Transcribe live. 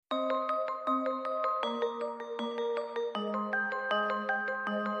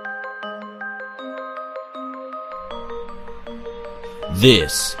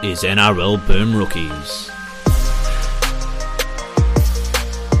This is NRL Boom Rookies.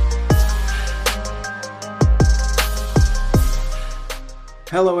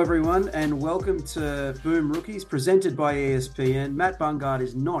 Hello everyone and welcome to Boom Rookies presented by ESPN. Matt Bungard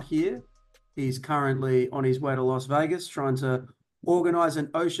is not here. He's currently on his way to Las Vegas trying to organise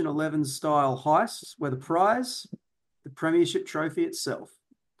an Ocean 11 style heist where the prize, the premiership trophy itself.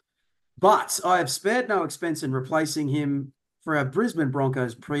 But I have spared no expense in replacing him for our Brisbane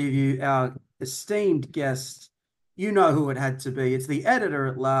Broncos preview, our esteemed guest. You know who it had to be. It's the editor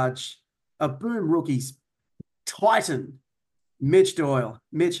at large of Boom Rookies Titan, Mitch Doyle.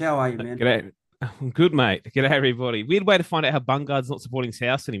 Mitch, how are you, man? G'day. Good, mate. G'day, everybody. Weird way to find out how Bungard's not supporting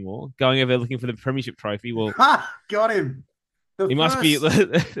South anymore. Going over there looking for the premiership trophy. Well, got him. He must be,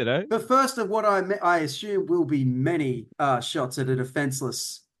 The first of what I assume will be many shots at a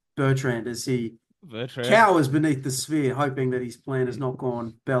defenseless Bertrand as he cowers beneath the sphere, hoping that his plan has not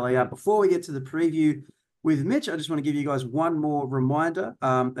gone belly up. Before we get to the preview with Mitch, I just want to give you guys one more reminder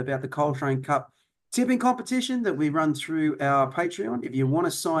about the Coltrane Cup tipping competition that we run through our Patreon. If you want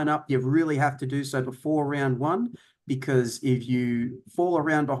to sign up, you really have to do so before round one, because if you fall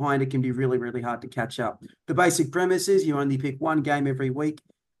around behind, it can be really, really hard to catch up. The basic premise is you only pick one game every week.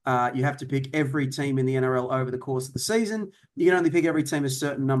 You have to pick every team in the NRL over the course of the season. You can only pick every team a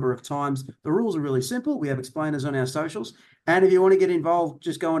certain number of times. The rules are really simple. We have explainers on our socials. And if you want to get involved,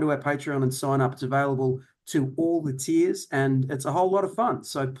 just go onto our Patreon and sign up. It's available to all the tiers, and it's a whole lot of fun.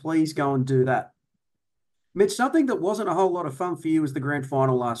 So please go and do that. Mitch, something that wasn't a whole lot of fun for you was the grand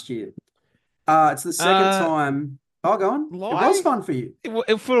final last year. It's the second time. Oh, go on. It was fun for you.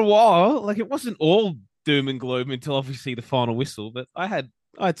 For a while, it wasn't all doom and gloom until obviously the final whistle, but I had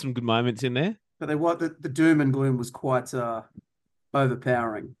some good moments in there. But the doom and gloom was quite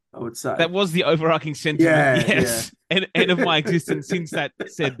overpowering, I would say. That was the overarching sentiment, yes. Yeah. And of my existence since that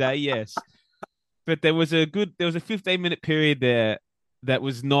said day, yes. But there was a 15-minute period there that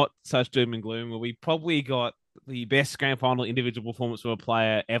was not such doom and gloom, where we probably got the best grand final individual performance from a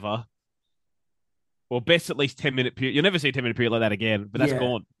player ever. Or best at least 10-minute period. You'll never see a 10-minute period like that again, but that's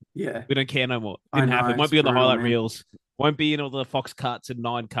gone. Yeah. We don't care no more. Didn't happen. Won't be on the highlight reels. Won't be in all the Fox cuts and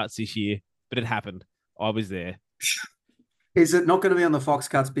 9 cuts this year, but it happened. I was there. Is it not going to be on the Fox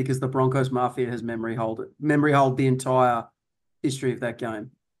cuts because the Broncos Mafia has memory hold the entire history of that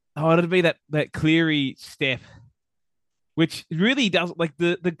game? Oh, it'd be that Cleary step, which really does,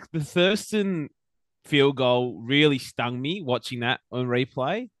 the Thurston field goal really stung me watching that on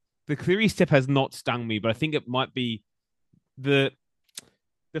replay. The Cleary step has not stung me, but I think it might be the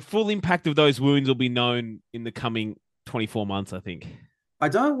full impact of those wounds will be known in the coming 24 months, I think. I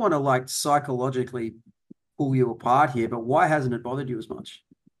don't want to psychologically pull you apart here, but why hasn't it bothered you as much?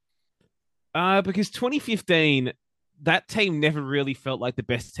 Because 2015, that team never really felt like the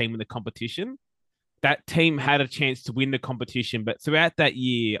best team in the competition. That team had a chance to win the competition, but throughout that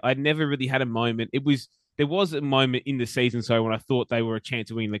year, I never really had a moment. There was a moment in the season, when I thought they were a chance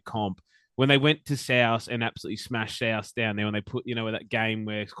of winning the comp, when they went to South and absolutely smashed South down there, when they put, that game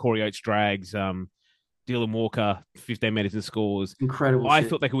where Corey Oates drags Dylan Walker 15 metres and scores. Incredible. I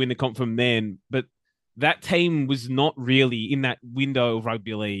thought they could win the comp from then, but that team was not really in that window of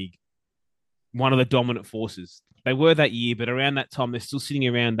rugby league one of the dominant forces. They were that year, but around that time, they're still sitting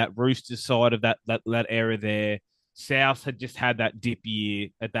around that Roosters side of that era there. South had just had that dip year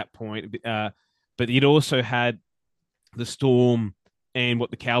at that point, but it also had the Storm and what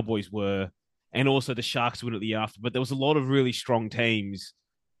the Cowboys were, and also the Sharks win at the year after. But there was a lot of really strong teams,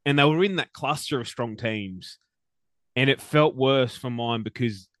 and they were in that cluster of strong teams. And it felt worse for mine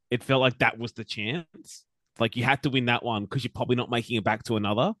because it felt like that was the chance. You had to win that one because you're probably not making it back to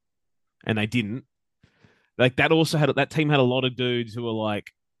another, and they didn't. That team had a lot of dudes who were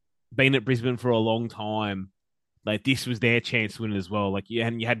been at Brisbane for a long time. This was their chance to win it as well.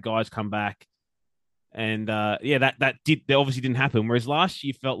 You had guys come back. And that obviously didn't happen. Whereas last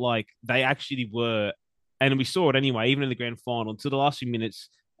year felt like they actually were, and we saw it anyway, even in the grand final, until the last few minutes.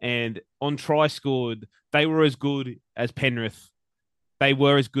 And on try scored, they were as good as Penrith. They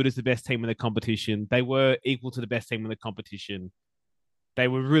were as good as the best team in the competition. They were equal to the best team in the competition. They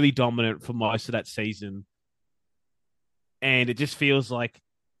were really dominant for most of that season. And it just feels like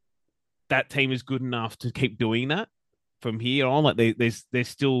that team is good enough to keep doing that from here on. There's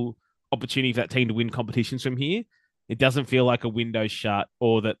still opportunity for that team to win competitions from here. It doesn't feel like a window shut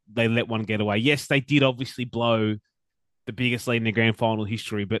or that they let one get away. Yes, they did obviously blow the biggest lead in the grand final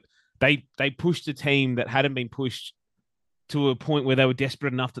history, but they pushed a team that hadn't been pushed to a point where they were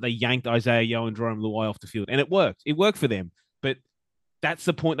desperate enough that they yanked Isaiah Yeo and Jerome Luai off the field. And it worked. It worked for them. But that's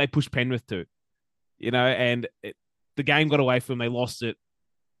the point they pushed Penrith to. And the game got away from them. They lost it,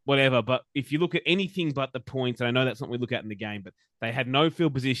 whatever. But if you look at anything but the points, and I know that's not what we look at in the game, but they had no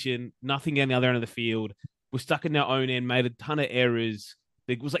field position, nothing down the other end of the field, were stuck in their own end, made a ton of errors.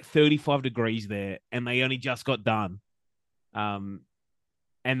 It was like 35 degrees there, and they only just got done. And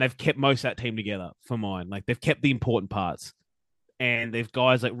they've kept most of that team together for mine. Like, they've kept the important parts. And they've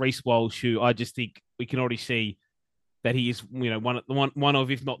guys like Reece Walsh, who I just think we can already see that he is, one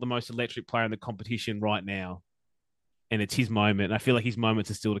of, if not the most electric player in the competition right now. And it's his moment. And I feel like his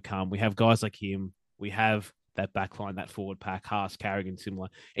moments are still to come. We have guys like him. We have that backline, that forward pack, Haas, Carrigan, similar.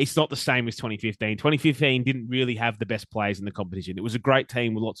 It's not the same as 2015. 2015 didn't really have the best players in the competition. It was a great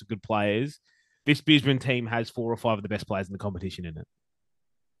team with lots of good players. This Brisbane team has 4 or 5 of the best players in the competition in it.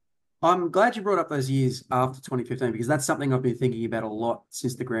 I'm glad you brought up those years after 2015 because that's something I've been thinking about a lot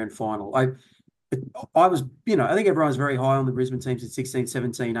since the grand final. I was, I think everyone was very high on the Brisbane teams in 16,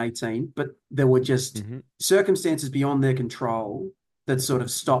 17, 18, but there were just circumstances beyond their control that sort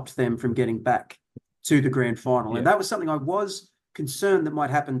of stopped them from getting back to the grand final. Yeah. And that was something I was concerned that might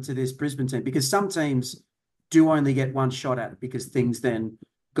happen to this Brisbane team because some teams do only get one shot at it because things then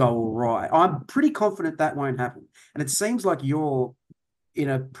go awry. I'm pretty confident that won't happen. And it seems like you're in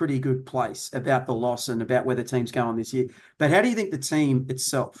a pretty good place about the loss and about where the team's going this year. But how do you think the team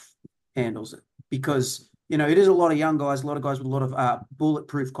itself handles it? Because, it is a lot of young guys, a lot of guys with a lot of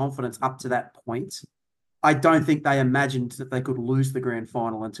bulletproof confidence up to that point. I don't think they imagined that they could lose the grand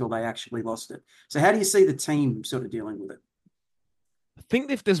final until they actually lost it. So how do you see the team sort of dealing with it? I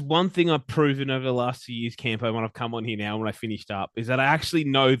think if there's one thing I've proven over the last 2 years, Campo, when I've come on here now, when I finished up, is that I actually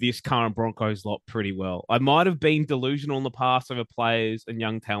know this current Broncos lot pretty well. I might have been delusional in the past over players and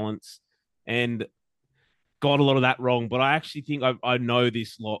young talents and got a lot of that wrong, but I actually think I know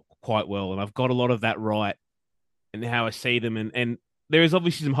this lot quite well, and I've got a lot of that right and how I see them. And there is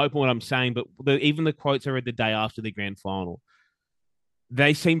obviously some hope in what I'm saying, but even the quotes I read the day after the grand final,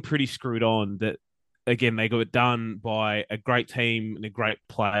 they seem pretty screwed on that, again, they got it done by a great team and a great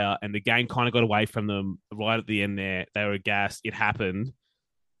player, and the game kind of got away from them right at the end there. They were gassed. It happened.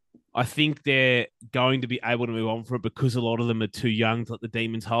 I think they're going to be able to move on from it because a lot of them are too young to let the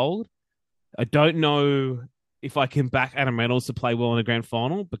Demons hold. I don't know if I can back Adam Reynolds to play well in the grand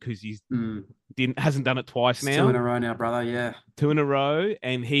final because he's hasn't done it twice now. 2 in a row now, brother. Yeah, 2 in a row,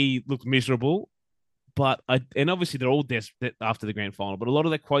 and he looked miserable. But and obviously they're all desperate after the grand final. But a lot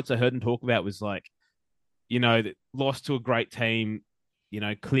of the quotes I heard him talk about was like, that lost to a great team.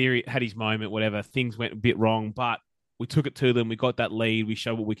 Cleary had his moment, whatever. Things went a bit wrong, but we took it to them. We got that lead. We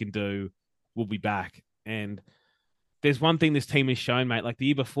showed what we can do. We'll be back. And there's one thing this team has shown, mate. Like the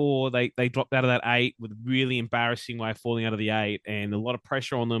year before, they dropped out of that 8 with a really embarrassing way of falling out of the 8, and a lot of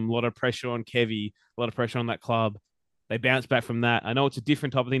pressure on them, a lot of pressure on Kevy, a lot of pressure on that club. They bounced back from that. I know it's a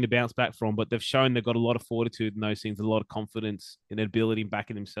different type of thing to bounce back from, but they've shown they've got a lot of fortitude in those things, a lot of confidence in their ability and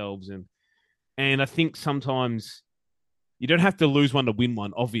backing themselves. And I think sometimes you don't have to lose one to win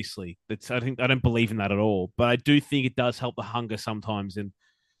one, obviously. I don't believe in that at all. But I do think it does help the hunger sometimes. And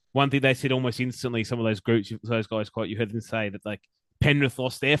one thing they said almost instantly, some of those groups, those guys quote, you heard them say that like Penrith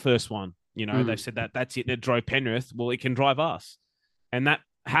lost their first one. They said that's it. And it drove Penrith. Well, it can drive us. And that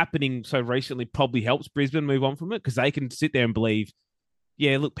happening so recently probably helps Brisbane move on from it because they can sit there and believe,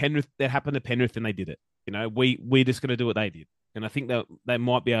 yeah, look, Penrith, that happened to Penrith and they did it. We're just going to do what they did. And I think that they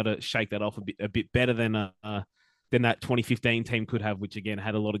might be able to shake that off a bit better than that 2015 team could have, which again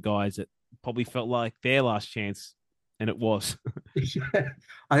had a lot of guys that probably felt like their last chance, and it was. Yeah.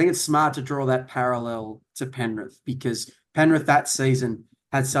 I think it's smart to draw that parallel to Penrith because Penrith that season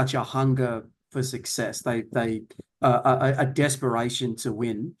had such a hunger for success. They a desperation to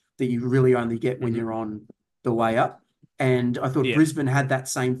win that you really only get when you're on the way up. And I thought Brisbane had that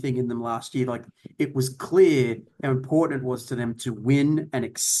same thing in them last year. Like it was clear how important it was to them to win and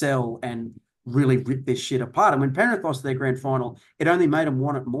excel and really rip this shit apart. And when Penrith lost their grand final, it only made them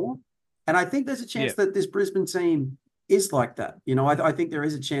want it more. And I think there's a chance that this Brisbane team is like that. I think there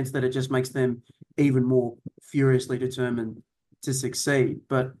is a chance that it just makes them even more furiously determined to succeed.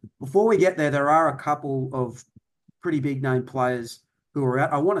 But before we get there are a couple of pretty big name players who are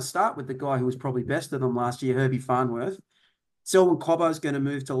out. I want to start with the guy who was probably best of them last year, Herbie Farnworth. Selwyn Cobbo's going to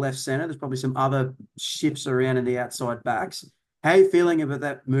move to left centre. There's probably some other shifts around in the outside backs. How are you feeling about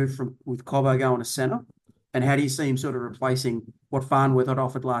that move with Cobbo going to centre? And how do you see him sort of replacing what Farnworth had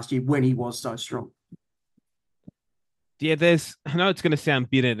offered last year when he was so strong? Yeah, I know it's going to sound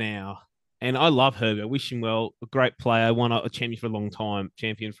bitter now, and I love Herbie. I wish him well. A great player, won a champion for a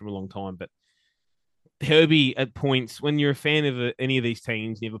long time. But Herbie, at points, when you're a fan of any of these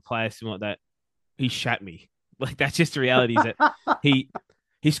teams, you have a player similar like that, he shat me. Like, that's just the reality is that he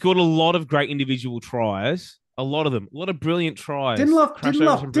scored a lot of great individual tries, A lot of them. A lot of brilliant tries. Didn't Crash over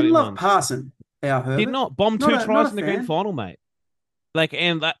some didn't brilliant love ones. passing our Herbert. Did not bomb Not two a tries in the fan. grand final, mate. Like,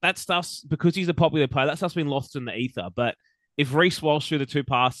 and that stuff's because he's a popular player. That stuff's been lost in the ether. But if Reece Walsh threw the two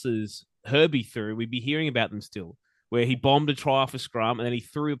passes Herbie threw, we'd be hearing about them still. Where he bombed a try off a scrum and then he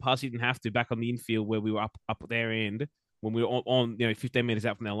threw a pass he didn't have to back on the infield where we were up at their end when we were on 15 meters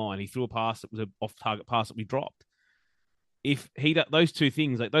out from their line. He threw a pass that was an off target pass that we dropped. If he those two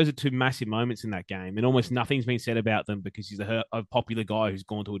things, like those are two massive moments in that game, and almost nothing's been said about them because he's a popular guy who's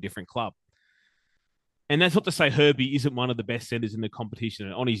gone to a different club. And that's not to say Herbie isn't one of the best centers in the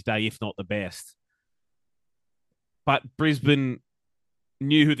competition on his day, if not the best. But Brisbane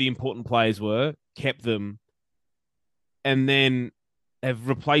knew who the important players were, kept them, and then have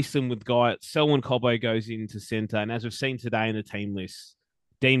replaced them with guys. Selwyn Cobbo goes into centre, and as we've seen today in the team list,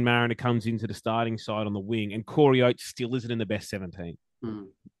 Dean Mariner comes into the starting side on the wing, and Corey Oates still isn't in the best 17.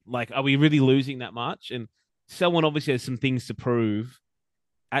 Like, are we really losing that much? And Selwyn obviously has some things to prove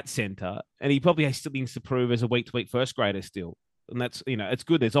at centre, and he probably has still things to prove as a week-to-week first grader still. And that's, it's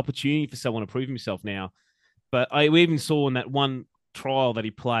good. There's opportunity for someone to prove himself now. But we even saw in that one trial that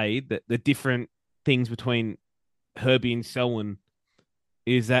he played that the different things between Herbie and Selwyn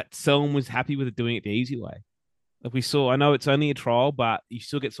is that Selwyn was happy with doing it the easy way. Like we saw, I know it's only a trial, but you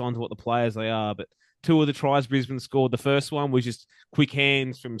still get signs of what the players they are. But two of the tries Brisbane scored, the first one was just quick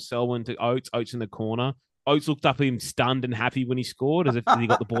hands from Selwyn to Oates in the corner. Oates looked up at him stunned and happy when he scored, as if he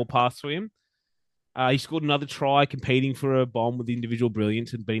got the ball passed to him. He scored another try competing for a bomb with individual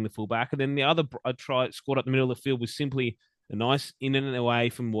brilliance and beating the fullback. And then the other try scored up the middle of the field was simply a nice in and away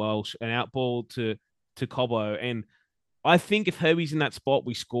from Welsh, an out ball to Cobbo. And I think if Herbie's in that spot,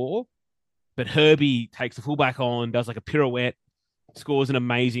 we score. But Herbie takes the fullback on, does like a pirouette, scores an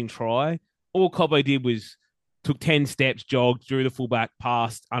amazing try. All Cobbo did was took 10 steps, jogged, drew the fullback,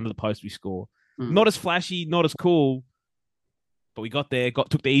 passed under the post, we score. Not as flashy, not as cool, but we got there,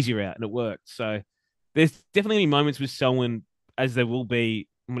 took the easy route, and it worked. So there's definitely moments with Selwyn, as there will be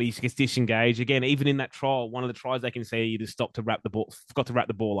when he gets disengaged. Again, even in that trial, one of the tries they can see, he just forgot to wrap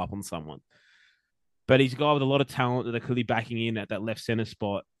the ball up on someone. But he's a guy with a lot of talent that they're clearly backing in at that left center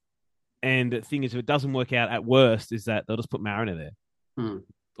spot. And the thing is, if it doesn't work out, at worst, is that they'll just put Mariner there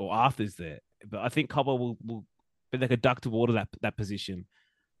or Arthur's there. But I think Cobbo will be like a duck toward that position.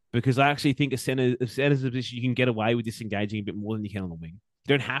 Because I actually think a center's a position you can get away with disengaging a bit more than you can on the wing.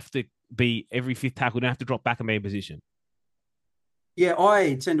 You don't have to be every fifth tackle. You don't have to drop back and be in position. Yeah,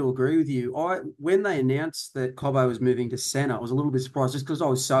 I tend to agree with you. When they announced that Cobbo was moving to centre, I was a little bit surprised just because I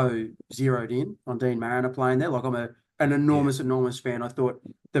was so zeroed in on Dean Mariner playing there. Like, I'm an enormous fan. I thought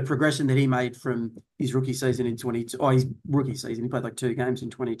the progression that he made from his rookie season in 22, his rookie season, he played like 2 games in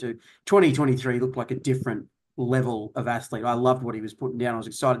 22. 2023 looked like a different level of athlete. I loved what he was putting down. I was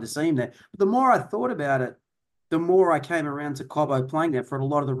excited to see him there. But the more I thought about it, the more I came around to Cobbo playing there for a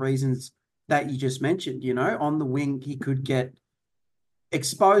lot of the reasons that you just mentioned. On the wing, he could get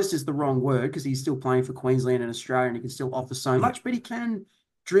exposed is the wrong word because he's still playing for Queensland and Australia and he can still offer so much, but he can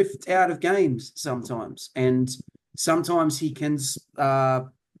drift out of games sometimes. And sometimes he can, I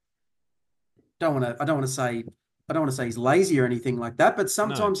don't want to say he's lazy or anything like that, but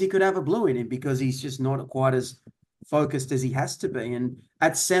sometimes he could have a blue in him because he's just not quite as focused as he has to be. And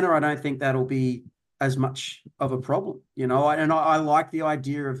at center, I don't think that'll be as much of a problem, and I like the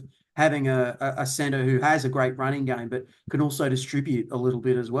idea of having a center who has a great running game, but can also distribute a little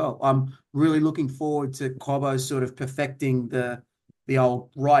bit as well. I'm really looking forward to Cobbo sort of perfecting the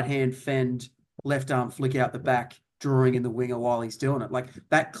old right-hand fend, left arm flick out the back, drawing in the winger while he's doing it. Like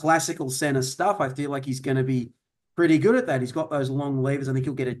that classical center stuff, I feel like he's going to be pretty good at that. He's got those long levers. I think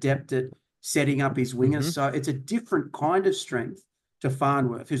he'll get adept at setting up his wingers. So it's a different kind of strength to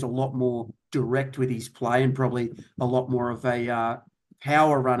Farnworth, who's a lot more direct with his play and probably a lot more of a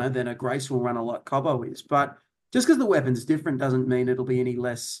power runner than a graceful runner like Cobbo is. But just because the weapon's different doesn't mean it'll be any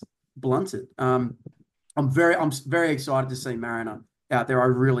less blunted. I'm very excited to see Mariner out there. I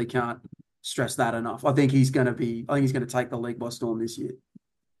really can't stress that enough. I think he's going to take the league by storm this year.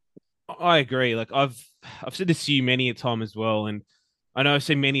 I agree. Like I've said this to you many a time as well, and I know I've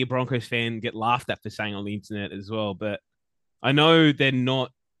seen many a Broncos fan get laughed at for saying on the internet as well, but I know they're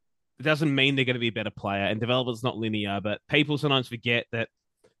not. It doesn't mean they're going to be a better player, and development's not linear. But people sometimes forget that,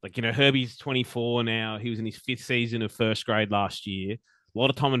 like Herbie's 24 now. He was in his 5th season of first grade last year. A lot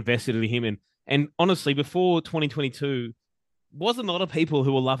of time invested in him, and honestly, before 2022, wasn't a lot of people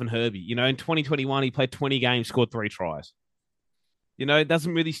who were loving Herbie. In 2021, he played 20 games, scored 3 tries. It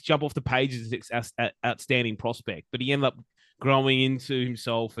doesn't really jump off the pages as an outstanding prospect, but he ended up growing into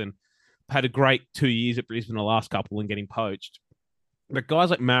himself and had a great 2 years at Brisbane, the last couple, and getting poached. But guys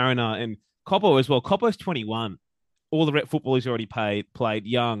like Mariner and Coppo as well. Coppo's 21. All the rep football he's already played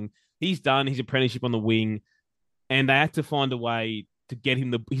young. He's done his apprenticeship on the wing, and they had to find a way to get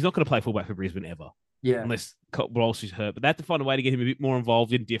him he's not going to play fullback for Brisbane ever. Yeah. Unless Walsh is hurt. But they have to find a way to get him a bit more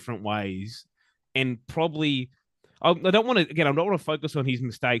involved in different ways. And probably, I don't want to focus on his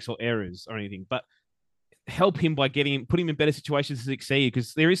mistakes or errors or anything, but help him by putting him in better situations to succeed.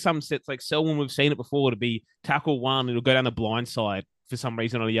 Because there is some sets like Selwyn, we've seen it before, to be tackle one, it'll go down the blind side for some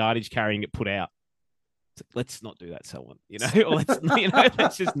reason on a yardage carrying it put out. Let's not do that, Selwyn. Or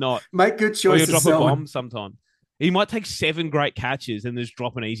let's just not make good choices. Or you'll drop a bomb sometime. He might take 7 great catches and just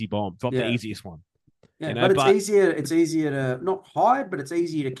drop an easy bomb. Drop the easiest one. Yeah, but it's easier to not hide, but it's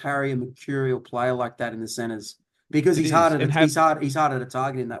easier to carry a mercurial player like that in the centers because he's harder to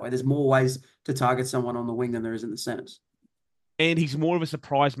target in that way. There's more ways to target someone on the wing than there is in the centers. And he's more of a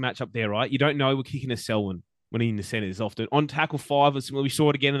surprise match up there, right? You don't know we're kicking a Selwyn when he's in the centers often. On tackle 5, we saw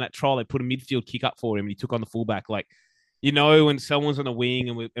it again in that trial. They put a midfield kick up for him and he took on the fullback. Like, when someone's on the wing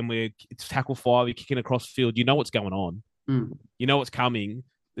and it's tackle 5, you're kicking across the field, you know what's going on. You know what's coming.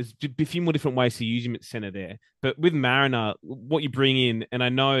 There's a few more different ways to use him at center there. But with Mariner, what you bring in, and I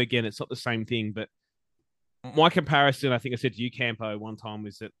know, again, it's not the same thing, but my comparison, I think I said to you, Campo, one time,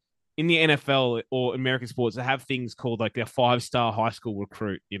 was that in the NFL or American sports, they have things called like their 5-star high school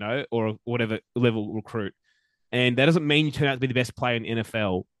recruit, or whatever level recruit. And that doesn't mean you turn out to be the best player in the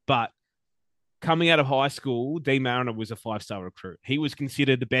NFL, but coming out of high school, Dean Mariner was a 5-star recruit. He was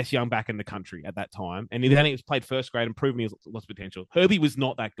considered the best young back in the country at that time. And then he was played first grade and proven he has lots of potential. Herbie was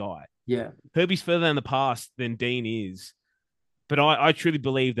not that guy. Yeah. Herbie's further in the past than Dean is. But I truly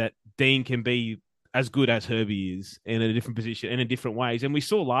believe that Dean can be as good as Herbie is in a different position and in different ways. And we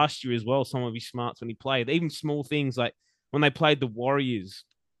saw last year as well some of his smarts when he played. Even small things like when they played the Warriors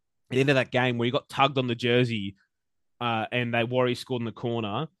at the end of that game where he got tugged on the jersey and the Warriors scored in the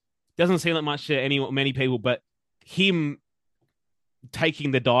corner. Doesn't seem like much to many people, but him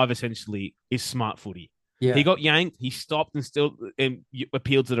taking the dive essentially is smart footy. Yeah. He got yanked, he stopped and still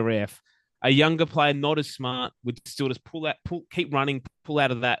appealed to the ref. A younger player, not as smart, would still just keep running, pull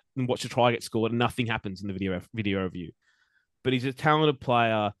out of that, and watch the try get scored, and nothing happens in the video review. But he's a talented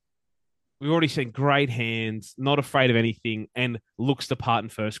player. We've already seen great hands, not afraid of anything, and looks the part in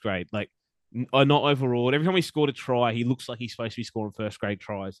first grade. Like, not overawed. Every time he scored a try, he looks like he's supposed to be scoring first grade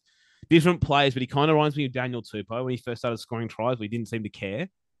tries. Different players, but he kind of reminds me of Daniel Tupou when he first started scoring tries, but he didn't seem to care.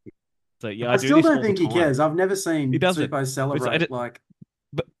 So yeah, I still don't think he cares. I've never seen Tupou celebrate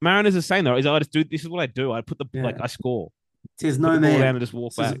But Mariners are saying though, I just do this is what I do. I put I score. Tis no man. Down and just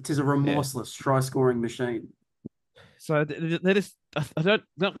walk back. Tis a remorseless try-scoring machine. So they're just. I'm not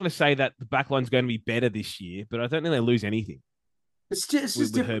going to say that the backline's going to be better this year, but I don't think they lose anything. It's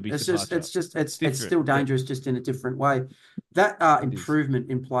just different. It's still dangerous, just in a different way. That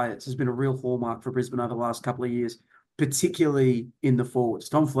improvement in players has been a real hallmark for Brisbane over the last couple of years, particularly in the forwards.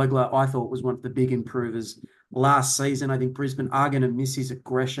 Tom Flegler, I thought, was one of the big improvers last season. I think Brisbane are going to miss his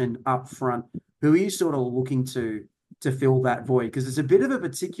aggression up front. Who are you sort of looking to fill that void? Because there's a bit of a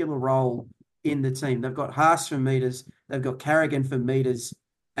particular role in the team. They've got Haas for meters, they've got Carrigan for meters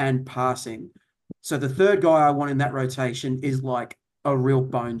and passing. So the third guy I want in that rotation is like a real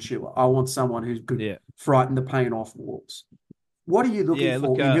bone chewer. I want someone who's good, frighten the pain off walls. What are you looking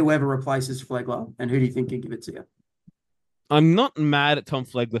for in whoever replaces Flegler, and who do you think can give it to you? I'm not mad at Tom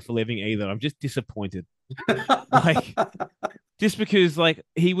Flegler for leaving either. I'm just disappointed. Just because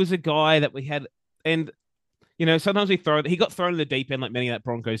he was a guy that we had, and sometimes he got thrown in the deep end like many of that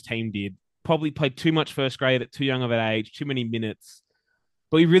Broncos team did. Probably played too much first grade at too young of an age, too many minutes.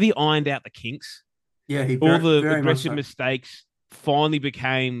 But he really ironed out the kinks. Yeah, all the aggressive mistakes finally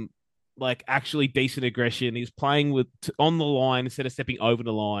became actually decent aggression. He was playing on the line instead of stepping over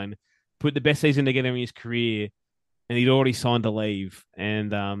the line. Put the best season together in his career, and he'd already signed to leave.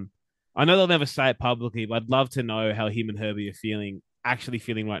 And I know they'll never say it publicly, but I'd love to know how him and Herbie are actually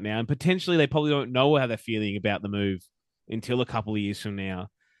feeling right now. And potentially they probably don't know how they're feeling about the move until a couple of years from now,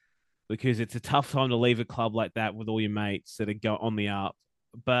 because it's a tough time to leave a club like that with all your mates that are on the up.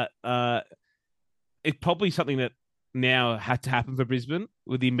 But it's probably something that now had to happen for Brisbane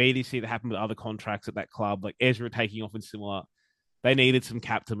with the immediacy that happened with other contracts at that club, like Ezra taking off and similar. They needed some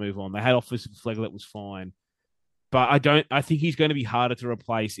cap to move on. They had offers for Flegler that was fine. But I think he's going to be harder to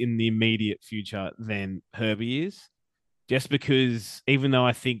replace in the immediate future than Herbie is. Just because even though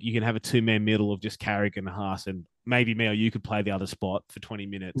I think you can have a 2-man middle of just Carrigan and Haas, and maybe me or you could play the other spot for 20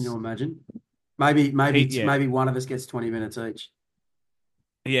 minutes. Can you imagine? Maybe one of us gets 20 minutes each.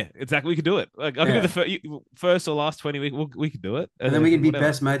 Yeah, exactly. We could do it. I'll give you the first or last 20 weeks. We could do it. And then we can be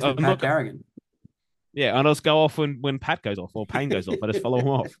best mates with Pat Carrigan. Yeah, and I'll just go off when Pat goes off or Payne goes off. I just follow him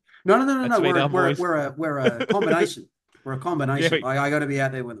off. No. That's me now, boys. We're a combination. We're a combination. Yeah, I got to be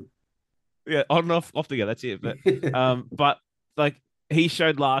out there with yeah, on and off together. That's it. them. But like he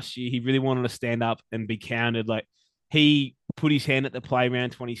showed last year, he really wanted to stand up and be counted. Like he put his hand at the play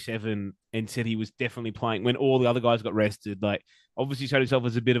around 27 and said he was definitely playing when all the other guys got rested. Like obviously showed himself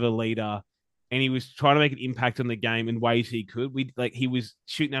as a bit of a leader, and he was trying to make an impact on the game in ways he could. He was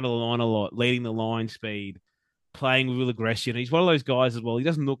shooting out of the line a lot, leading the line speed, playing with real aggression. He's one of those guys as well. He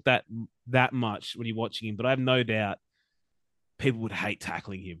doesn't look that much when you're watching him, but I have no doubt people would hate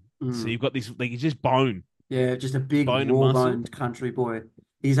tackling him. So you've got this, like, he's just bone. Yeah, just a big Bone and raw muscle. boned country boy.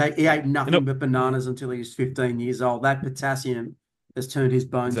 He ate nothing but bananas until he was 15 years old. That potassium has turned his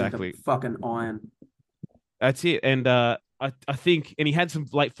bones Exactly. into fucking iron. That's it. And I think, and he had some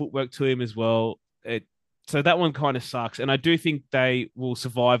late footwork to him as well. So that one kind of sucks. And I do think they will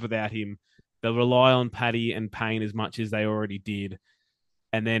survive without him. They'll rely on Paddy and Payne as much as they already did.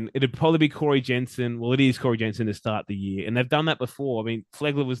 And then it'd probably be Corey Jensen. Well, it is Corey Jensen to start the year. And they've done that before. I mean,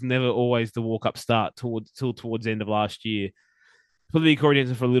 Flegler was never always the walk-up start towards the end of last year. Probably be Corey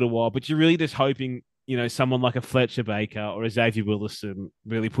Jensen for a little while. But you're really just hoping, someone like a Fletcher Baker or a Xavier Willison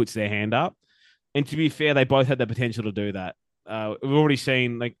really puts their hand up. And to be fair, they both had the potential to do that. We've already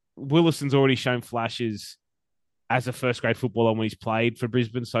seen, like, Willison's already shown flashes as a first-grade footballer when he's played for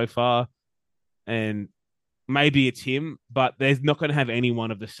Brisbane so far. And maybe it's him, but they're not going to have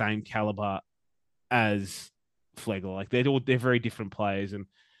anyone of the same caliber as Flegler. Like, they're very different players. And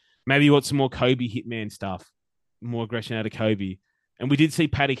maybe you want some more Kobe hitman stuff, more aggression out of Kobe. And we did see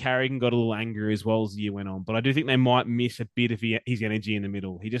Paddy Carrigan got a little angry as well as the year went on, but I do think they might miss a bit of his energy in the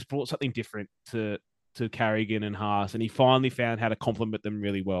middle. He just brought something different to Carrigan and Haas, and he finally found how to complement them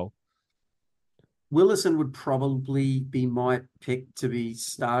really well. Willison would probably be my pick to be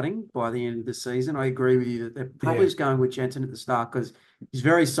starting by the end of the season. I agree with you that they're probably just going with Jensen at the start because he's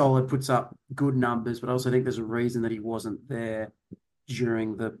very solid, puts up good numbers, but I also think there's a reason that he wasn't there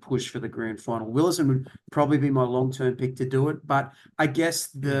during the push for the grand final. Willison would probably be my long-term pick to do it, but I guess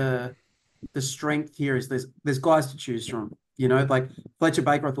the strength here is there's guys to choose from. Like Fletcher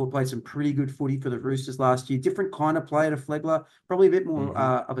Baker, I thought played some pretty good footy for the Roosters last year. Different kind of player to Flegler, probably a bit more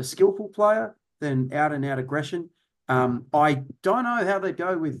of a skillful player than out and out aggression. I don't know how they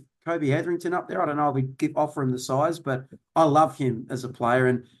go with Kobe Hetherington up there. I don't know if we offer him the size, but I love him as a player.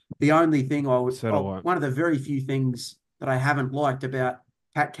 And the only thing one of the very few things that I haven't liked about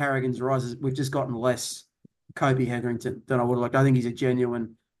Pat Carrigan's rise is we've just gotten less Kobe Hetherington than I would have liked. I think he's a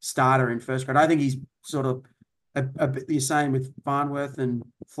genuine starter in first grade. I think he's sort of a bit the same with Farnworth and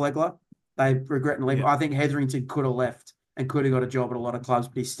Flegler. They regret and leave. Yeah. I think Hetherington could have left and could have got a job at a lot of clubs,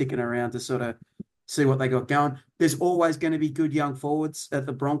 but he's sticking around to sort of see what they got going. There's always going to be good young forwards at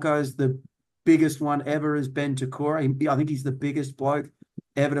the Broncos. The biggest one ever is Ben Takora. I think he's the biggest bloke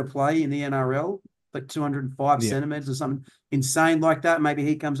ever to play in the NRL, like 205 centimeters or something insane like that. Maybe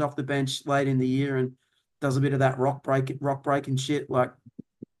he comes off the bench late in the year and does a bit of that rock breaking shit. Like,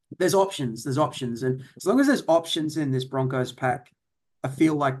 there's options. And as long as there's options in this Broncos pack, I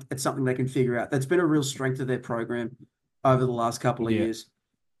feel like it's something they can figure out. That's been a real strength of their program over the last couple of years.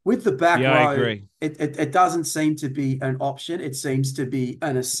 With the back row, I agree. It doesn't seem to be an option. It seems to be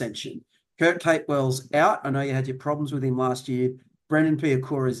an ascension. Kurt Capewell's out. I know you had your problems with him last year. Brendan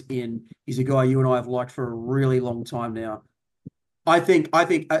Piakura's in. He's a guy you and I have liked for a really long time now. I think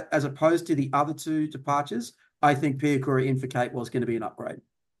as opposed to the other two departures, I think Piakura in for Capewell is going to be an upgrade.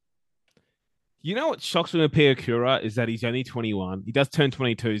 You know what shocks me with Piakura is that he's only 21. He does turn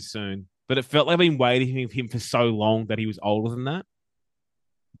 22 soon, but it felt like I've been waiting for him for so long that he was older than that.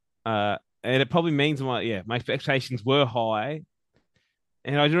 And it probably means my expectations were high.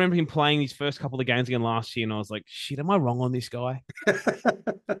 And I remember him playing his first couple of games again last year, and I was like, shit, am I wrong on this guy?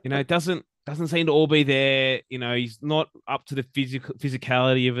 It doesn't seem to all be there. He's not up to the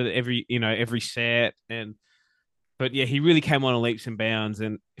physicality of it every set. But yeah, he really came on leaps and bounds.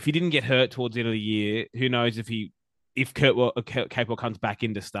 And if he didn't get hurt towards the end of the year, who knows if Capewell comes back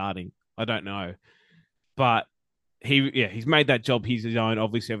into starting. I don't know. But he's made that job his own,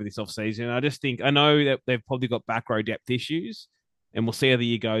 obviously, over this offseason. I know that they've probably got back row depth issues, and we'll see how the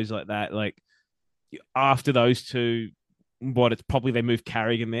year goes like that. Like, after those two, it's probably they move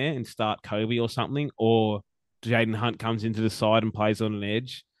Carrigan there and start Kobe or something, or Jaden Hunt comes into the side and plays on an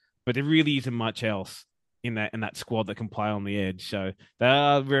edge. But there really isn't much else in that squad that can play on the edge. So they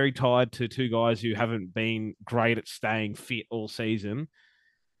are very tied to two guys who haven't been great at staying fit all season.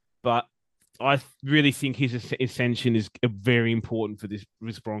 But I really think his ascension is very important for this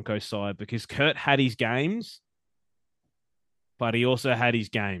Broncos side because Kurt had his games, but he also had his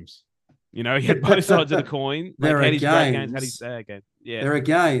games. You know, he had both sides of the coin. There are had his great games, games. had his bad games. Yeah. There are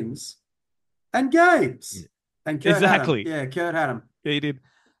games and games. And Kurt Exactly. had him. Yeah, Kurt had him. Yeah, he did.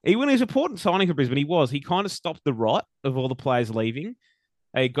 He was an important signing for Brisbane. He was. He kind of stopped the rot of all the players leaving.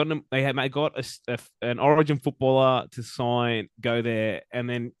 They got him. They got an Origin footballer to sign, go there, and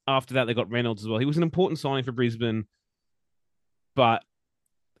then after that they got Reynolds as well. He was an important signing for Brisbane, but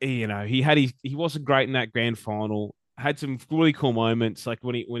you know he wasn't great in that grand final. Had some really cool moments, like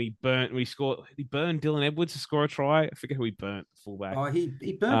when he burned Dylan Edwards to score a try. I forget who he burnt, fullback. Oh, he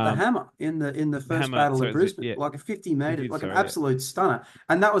burnt the hammer in the first battle of Brisbane, like a 50-meter, like an absolute stunner.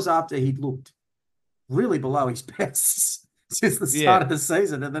 And that was after he'd looked really below his best since the start of the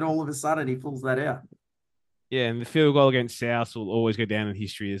season, and then all of a sudden he pulls that out. Yeah, and the field goal against South will always go down in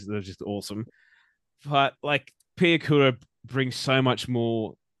history as they're just awesome. But like Piakura brings so much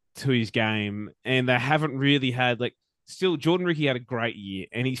more to his game, and they haven't really had still, Jordan Ricky had a great year,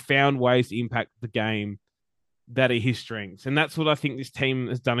 and he's found ways to impact the game that are his strengths. And that's what I think this team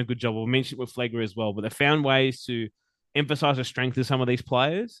has done a good job of. I mentioned with Flegler as well, but they found ways to emphasize the strength of some of these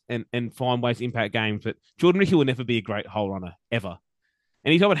players and find ways to impact games. But Jordan Ricky will never be a great hole runner, ever.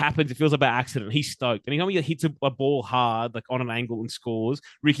 Anytime it happens, it feels like by accident. He's stoked. Anytime he hits a ball hard, like on an angle and scores,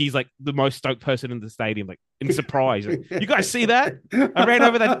 Ricky's like the most stoked person in the stadium, like in surprise. Like, you guys see that? I ran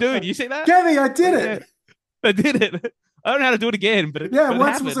over that dude. You see that? Gabby, I did it. I did it. I don't know how to do it again, but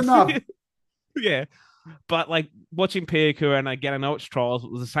once was enough. Yeah. But like watching Piakura, and again, I know it's trials,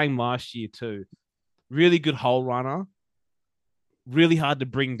 it was the same last year too. Really good hole runner, really hard to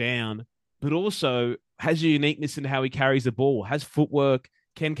bring down, but also has a uniqueness in how he carries the ball, has footwork,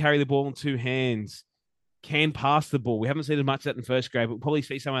 can carry the ball in two hands, can pass the ball. We haven't seen as much of that in first grade, but we'll probably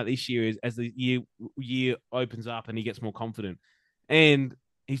see some of that this year as the year opens up and he gets more confident. And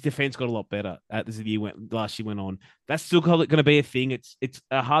his defense got a lot better as the last year went on. That's still going to be a thing. It's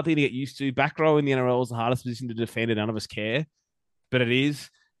a hard thing to get used to. Back row in the NRL is the hardest position to defend, and none of us care, but it is,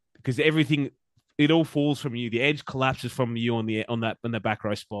 because it all falls from you. The edge collapses from you on the back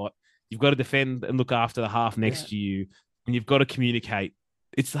row spot. You've got to defend and look after the half next to you, and you've got to communicate.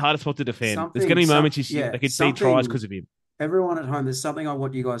 It's the hardest spot to defend. There's going to be moments they could see tries because of him. Everyone at home, there's something I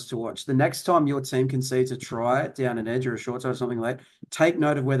want you guys to watch. The next time your team concedes a try down an edge or a short side or something like that, take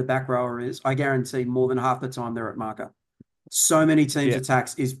note of where the back rower is. I guarantee more than half the time they're at marker. So many teams'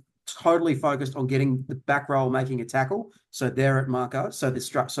 attacks is totally focused on getting the back rower making a tackle, so they're at marker, so the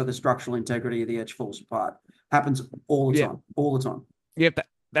structural integrity of the edge falls apart. Happens all the time, all the time. Yep,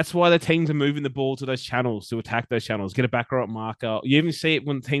 that's why the teams are moving the ball to those channels, to attack those channels, get a back row at marker. You even see it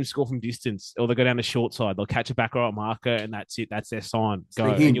when teams score from distance, or they go down the short side. They'll catch a back row at marker, and that's it. That's their sign. Go.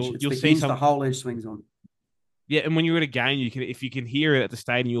 And you'll see the whole edge swings on. Yeah, and when you're at a game, if you can hear it at the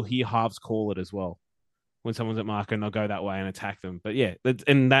stadium, you'll hear halves call it as well. When someone's at marker, and they'll go that way and attack them. But yeah,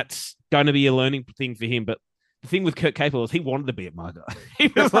 and that's going to be a learning thing for him. But the thing with Kurt Capel is he wanted to be at marker. He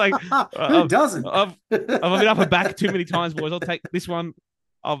was like, who doesn't? I've been up and back too many times, boys. I'll take this one.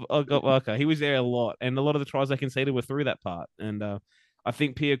 I've got marker. He was there a lot, and a lot of the tries they conceded were through that part. And I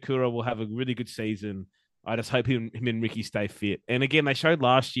think Piakura will have a really good season. I just hope him and Ricky stay fit. And again, they showed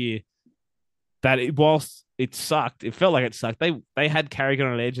last year that whilst it sucked, it felt like it sucked. They had Carrigan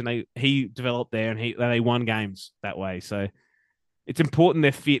on an edge, and he developed there, and they won games that way. So it's important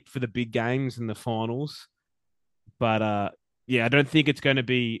they're fit for the big games and the finals. But I don't think it's going to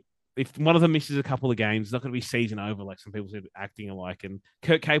be. If one of them misses a couple of games, it's not going to be season over like some people said, acting alike. And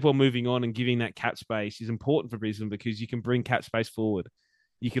Kurt Capewell moving on and giving that cap space is important for Brisbane, because you can bring cap space forward.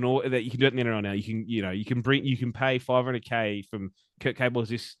 You can do it in the NRL now. You can pay $500K from Kurt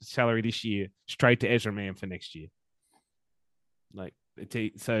Capewell's salary this year straight to Ezra Mann for next year.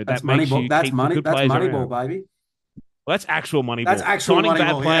 So that makes you keep good players around. That's Moneyball, baby. Well, that's actual Moneyball. That's actual signing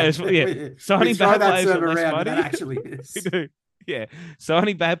bad players. Yeah, signing bad players with less money. That actually is. We do. Yeah,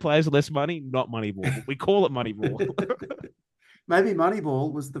 signing bad players with less money, not Moneyball. We call it Moneyball. Maybe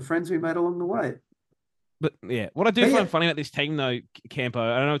Moneyball was the friends we made along the way. But yeah, what I do find funny about this team, though, Campo,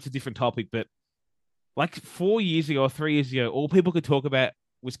 I know it's a different topic, but like 4 years ago or 3 years ago, all people could talk about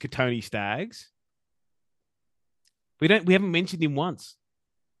was Katoni Staggs. We haven't mentioned him once.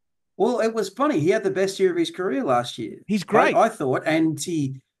 Well, it was funny. He had the best year of his career last year. He's great, I thought, and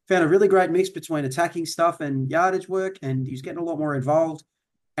he found a really great mix between attacking stuff and yardage work, and he's getting a lot more involved.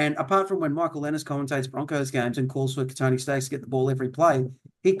 And apart from when Michael Ennis commentates Broncos games and calls for Katoni Staggs to get the ball every play,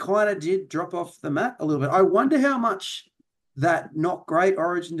 he kind of did drop off the mat a little bit. I wonder how much that not great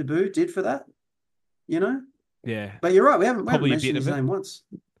Origin debut did for that, Yeah. But you're right. We haven't mentioned his name once.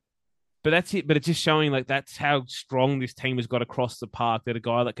 But that's it. But it's just showing like that's how strong this team has got across the park, that a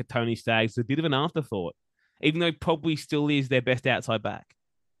guy like Katoni Staggs is a bit of an afterthought, even though he probably still is their best outside back.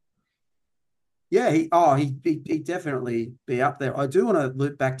 Yeah, he definitely be up there. I do want to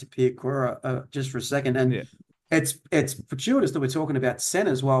loop back to Pierre Cora just for a second, and Yeah. it's fortuitous that we're talking about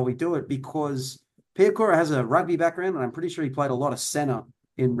centers while we do it because Pierre Cora has a rugby background, and I'm pretty sure he played a lot of center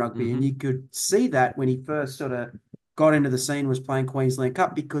in rugby, and you could see that when he first sort of got into the scene, was playing Queensland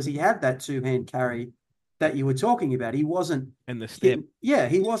Cup because he had that two-hand carry that you were talking about. He wasn't And the step.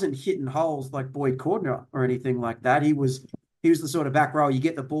 he wasn't hitting holes like Boyd Cordner or anything like that. He was the sort of back row. You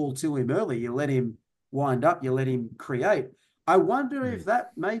get the ball to him early, you let him wind up, you let him create. I wonder if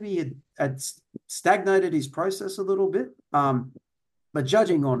that maybe had stagnated his process a little bit. But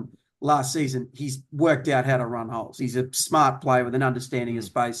judging on last season, he's worked out how to run holes. He's a smart player with an understanding of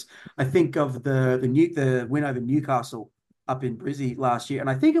space. I think of the win over Newcastle up in Brizzy last year, and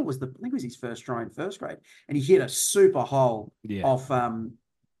I think it was his first try in first grade, and he hit a super hole off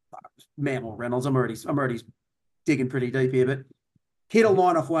Mammal Reynolds. I'm already digging pretty deep here, but hit a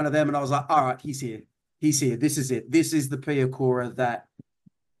line off one of them, and I was like, all right, he's here. This is it. This is the Pia Cora that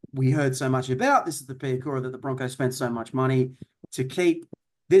we heard so much about. This is the Pia Cora that the Broncos spent so much money to keep.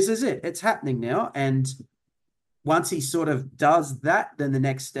 This is it. It's happening now. And once he sort of does that, then the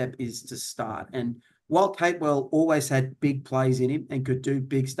next step is to start. And while Capewell always had big plays in him and could do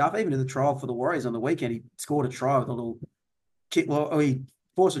big stuff, even in the trial for the Warriors on the weekend, he scored a try with a little kick. Well, he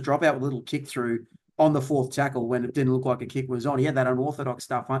forced a dropout with a little kick through on the fourth tackle when it didn't look like a kick was on. He had that unorthodox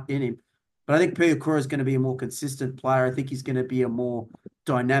stuff in him. But I think Pia Cora is going to be a more consistent player. I think he's going to be a more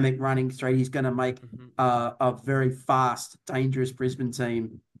dynamic running threat. He's going to make a very fast, dangerous Brisbane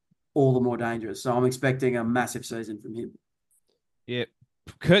team all the more dangerous. So I'm expecting a massive season from him. Yeah.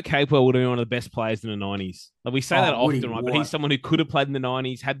 Kurt Capewell would have been one of the best players in the 90s. Like we say that often, right? But he's someone who could have played in the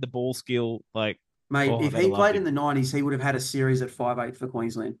 90s, had the ball skill. Like, mate, if he played in the 90s, he would have had a series at 5'8" for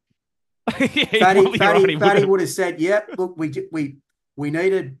Queensland. Yeah, Fatty would have said, "Yep, look, we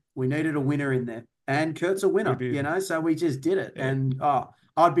needed a winner in there, and Kurt's a winner, you know. So we just did it." Yeah. And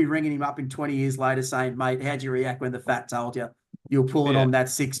I'd be ringing him up in 20 years later saying, "Mate, how'd you react when the fat told you were pulling on that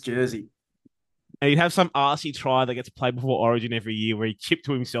 6 jersey?" And he'd have some arsey try that gets played before Origin every year where he chipped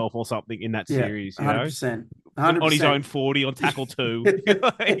to himself or something in that series. 100%. On his own 40 on tackle 2.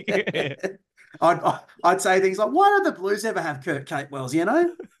 I'd say things like, why don't the Blues ever have Kurt Capewells, you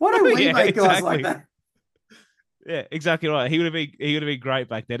know? Why don't we make guys like that? Yeah, exactly right. He would have been great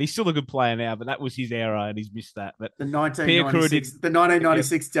back then. He's still a good player now, but that was his era and he's missed that. But the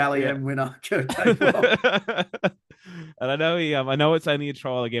 1996 Dally M winner, Kurt Capewell. And I know it's only a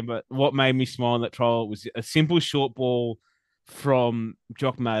trial again, but what made me smile in that trial was a simple short ball from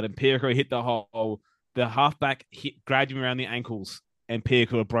Jock Madden. Pierre hit the hole. The halfback grabbed him around the ankles, and Pierre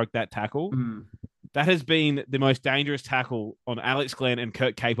broke that tackle. That has been the most dangerous tackle on Alex Glenn and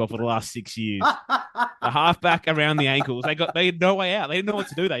Kurt Capewell for the last 6 years. The halfback around the ankles. They had no way out. They didn't know what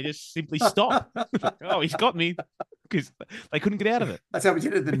to do. They just simply stopped. Oh, he's got me, because they couldn't get out of it. That's how we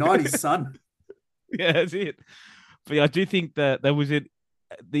did it in the 90s, son. Yeah, that's it. But yeah, I do think that there was some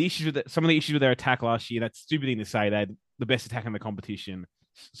of the issues with their attack last year. That's stupid thing to say. They had the best attack in the competition.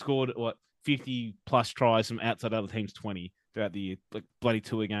 Scored 50 plus tries from outside other teams 20 throughout the year. Like bloody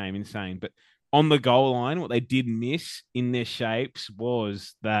 2 a game, insane. But on the goal line, what they did miss in their shapes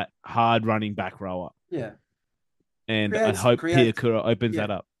was that hard running back rower. Yeah. And I hope Pia Cora opens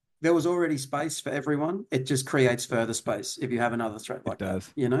that up. There was already space for everyone. It just creates further space if you have another threat like that,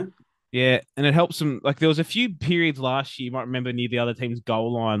 you know? Yeah, and it helps them. Like, there was a few periods last year, you might remember, near the other team's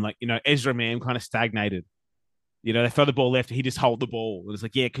goal line, like, Ezra Mam kind of stagnated. They throw the ball left, he just hold the ball. And it's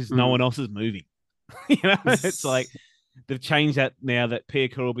like, yeah, because no one else is moving. It's like they've changed that now that Pia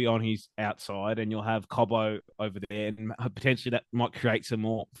Cora will be on his outside, and you'll have Cobbo over there, and potentially that might create some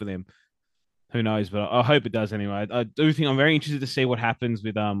more for them. Who knows? But I hope it does anyway. I do think I'm very interested to see what happens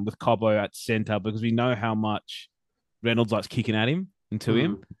with Cobbo at centre, because we know how much Reynolds likes kicking at him and to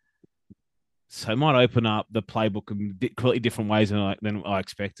him. So it might open up the playbook in completely different ways than I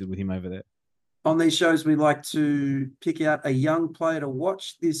expected with him over there. On these shows, we like to pick out a young player to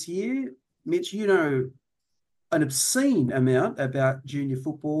watch this year. Mitch, you know an obscene amount about junior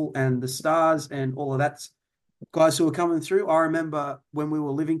football and the stars and all of that. Guys who are coming through. I remember when we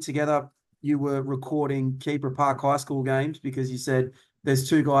were living together, you were recording Keebra Park High School games because you said there's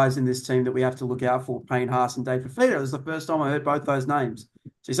 2 guys in this team that we have to look out for, Payne Haas and Dave Fafita. It was the first time I heard both those names.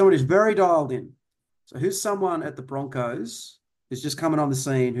 So someone who's very dialed in. So who's someone at the Broncos who's just coming on the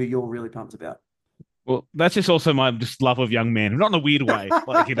scene who you're really pumped about? Well, that's just also my just love of young men, not in a weird way,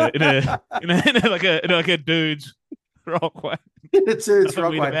 like in a dude's rock way. In a dude's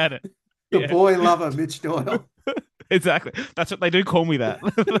rock way. About it. The boy lover, Mitch Doyle. Exactly. That's what they do call me that.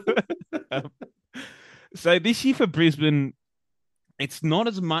 So this year for Brisbane, it's not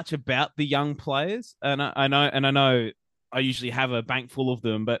as much about the young players, and I know I usually have a bank full of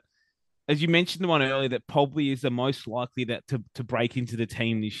them, but as you mentioned the one earlier, that probably is the most likely that to break into the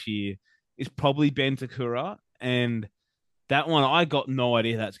team this year is probably Ben Takura, and that one I got no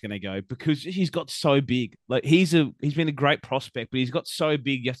idea that's going to go because he's got so big. Like he's been a great prospect, but he's got so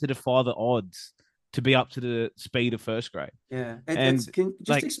big you have to defy the odds to be up to the speed of first grade. Yeah, can just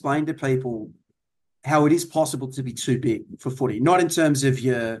like explain to people how it is possible to be too big for footy, not in terms of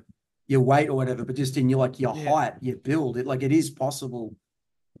your weight or whatever, but just in your height, your build. It is possible.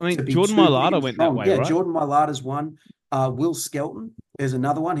 I mean, to be Jordan too big Mailata and went strong. that way, right? Jordan Mailata's one. Will Skelton is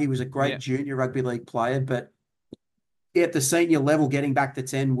another one. He was a great junior rugby league player, but at the senior level, getting back to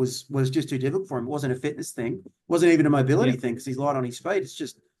 10 was just too difficult for him. It wasn't a fitness thing. It wasn't even a mobility thing because he's light on his feet. It's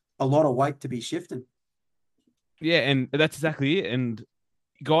just a lot of weight to be shifting. Yeah, and that's exactly it. And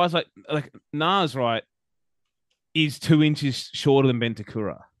guys like Nas, right, is 2 inches shorter than Ben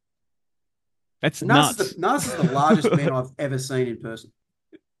Takura. That's nuts. Nas is the largest man I've ever seen in person.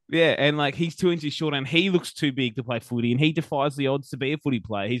 Yeah, and he's 2 inches shorter, and he looks too big to play footy, and he defies the odds to be a footy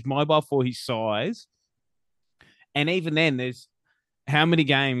player. He's mobile for his size, and even then, there's how many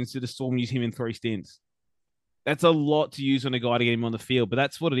games did the Storm use him in 3 stints? That's a lot to use on a guy to get him on the field, but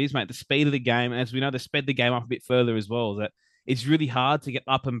that's what it is, mate. The speed of the game, and as we know, they sped the game up a bit further as well. That it's really hard to get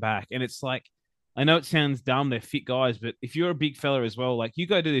up and back, and it's like I know it sounds dumb, they're fit guys, but if you're a big fella as well, you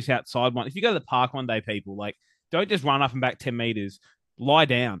go do this outside one. If you go to the park one day, people don't just run up and back 10 meters. Lie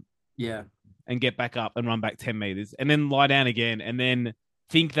down, and get back up and run back 10 meters, and then lie down again, and then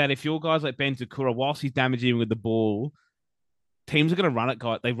think that if you're guys like Ben Takura, whilst he's damaging with the ball, teams are going to run at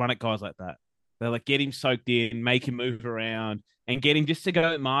guys. They run at guys like that. They're get him soaked in, make him move around, and get him just to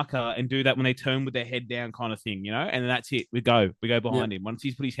go at marker and do that when they turn with their head down kind of thing, and then that's it. We go behind him. Once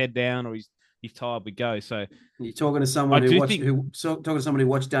he's put his head down or he's tired, we go. So you're talking to someone who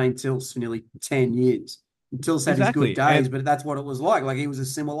watched Dane Tills for nearly 10 years. Tills had his good days, but that's what it was like. He was a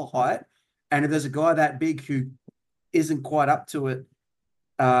similar height, and if there's a guy that big who isn't quite up to it,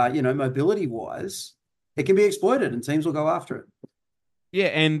 mobility wise, it can be exploited, and teams will go after it. Yeah,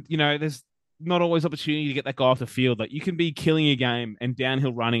 and there's not always opportunity to get that guy off the field. You can be killing a game and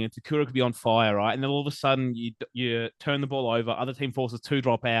downhill running, and Takura could be on fire, right? And then all of a sudden you turn the ball over. Other team forces 2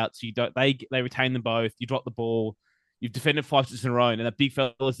 dropouts. They retain them both. You drop the ball. You've defended 5 sets in a row, and that big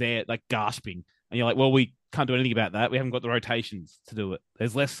fella's there gasping, and you're like, well, we can't do anything about that. We haven't got the rotations to do it.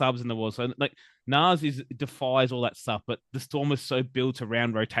 There's less subs in the world, so Nas defies all that stuff. But the Storm is so built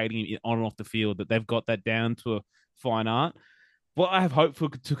around rotating him on and off the field that they've got that down to a fine art. What I have hope for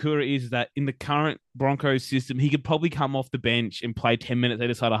Takura is that in the current Broncos system, he could probably come off the bench and play 10 minutes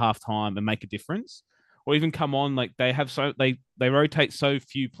either side of half time and make a difference, or even come on. They rotate so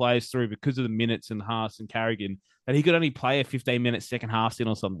few players through because of the minutes and Haas and Carrigan that he could only play a 15-minute second half in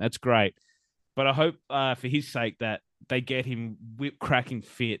or something. That's great. But I hope for his sake that they get him whip-cracking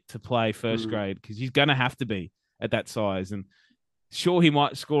fit to play first grade, because he's going to have to be at that size. And sure, he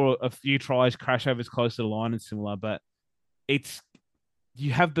might score a few tries, crash overs close to the line and similar, but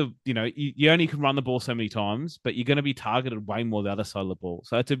you only can run the ball so many times, but you're going to be targeted way more the other side of the ball.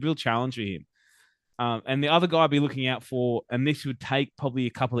 So it's a real challenge for him. And the other guy I'd be looking out for, and this would take probably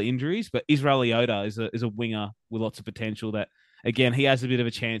a couple of injuries, but Israel Leota is a winger with lots of potential that, again, he has a bit of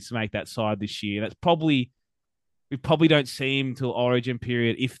a chance to make that side this year. We probably don't see him till Origin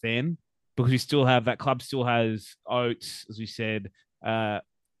period, if then, because that club still has Oates, as we said.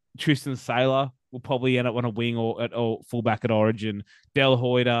 Tristan Saylor will probably end up on a wing or fullback at Origin. Del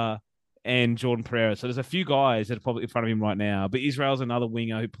Hoyter and Jordan Pereira. So there's a few guys that are probably in front of him right now. But Israel's another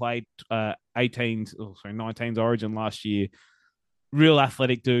winger who played 19's Origin last year. Real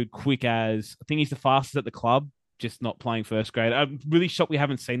athletic dude, quick as. I think he's the fastest at the club, just not playing first grade. I'm really shocked we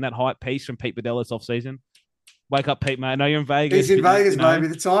haven't seen that hype piece from Pete Bedell this offseason. Wake up, Pete, mate. I know you're in Vegas. He's in Vegas, maybe.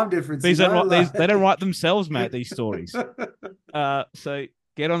 The time difference. They don't write themselves, mate, these stories. So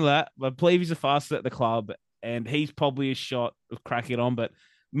get on that. I believe he's the fastest at the club, and he's probably a shot of cracking it on. But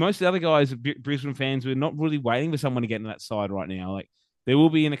most of the other guys, Brisbane fans, we're not really waiting for someone to get in that side right now. There will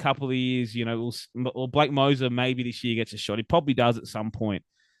be in a couple of years, Blake Moser maybe this year gets a shot. He probably does at some point.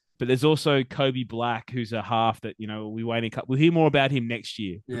 But there's also Kobe Black, who's a half that, we're waiting. We'll hear more about him next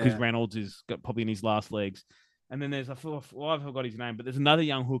year because Reynolds is probably in his last legs. And then there's, I've forgot his name, but there's another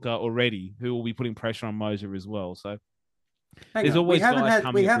young hooker already who will be putting pressure on Moser as well. So there's always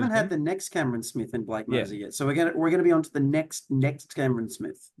we haven't had the next Cameron Smith and Blake Moser yet. So we're gonna be on to the next Cameron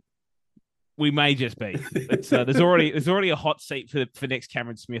Smith. We may just be. But, there's already a hot seat for next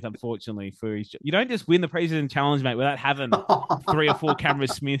Cameron Smith, unfortunately. You don't just win the President Challenge, mate, without having 3 or 4 Cameron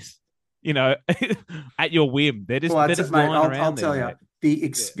Smiths at your whim. They're just Well, they're just mate, lying I'll around there, tell you, mate. the Yeah, yeah.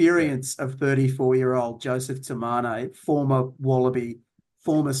 experience of 34-year-old Joseph Tamane, former Wallaby,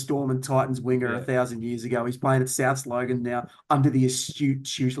 former Storm and Titans winger Yeah. 1,000 years ago. He's playing at South Logan now under the astute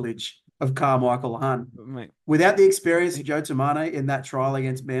tutelage of Carmichael Hunt. Mate, Without the experience of Joe Tamane in that trial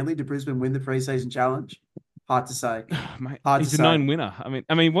against Manly, did Brisbane win the preseason challenge? Hard to say. mate, Hard to he's a say. known winner.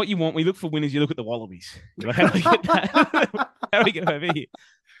 I mean, what you want? We look for winners. You look at the Wallabies. You're like, how do we get that? How are we going to be?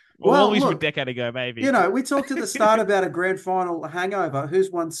 Well, Well, Wallabies from a look, decade ago, maybe. we talked at the start about a grand final hangover.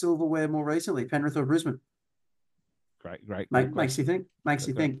 Who's won silverware more recently, Penrith or Brisbane? Great Makes you question. think. Makes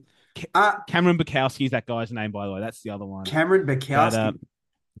you Great. think. Uh, Cameron Bukowski is that guy's name, by the way. That's the other one. Cameron That Bukowski.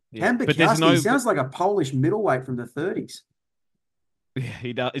 yeah, Cam but there's Bukowski no. sounds like a Polish middleweight from the 30s. Yeah,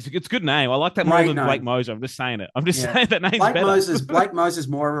 he does. It's a good name. I like that more Great than name. Blake Moser. I'm just saying it. I'm just Yeah. saying that name's better. Blake Moses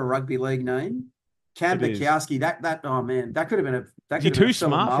more of a rugby league name. Cam It is. Bukowski, that oh man, that could have been Is he a too Philip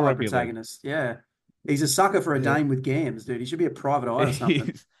smart for Marlowe rugby league? protagonist. Yeah. He's a sucker for a Yeah. dame with gams, dude. He should be a private eye or He something.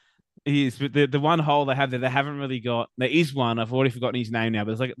 is. He is. But the one hole they have there, they haven't really got. There is one. I've already forgotten his name now.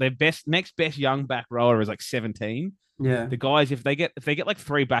 But it's like their next best young back rower is like 17. Yeah. The guys, if they get like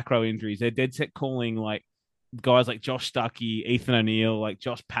 3 back row injuries, they're dead set calling like guys like Josh Stuckey, Ethan O'Neill, like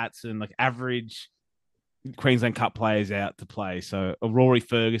Josh Patson, like average Queensland Cup players out to play. So Rory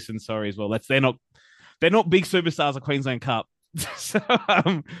Ferguson, sorry as well. They're not big superstars of Queensland Cup. So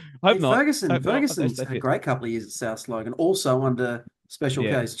hope not. Ferguson's had a great couple of years at South Logan, also under special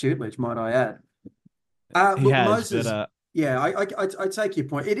case tutelage, might I add. He look, has, Moses, but yeah, I take your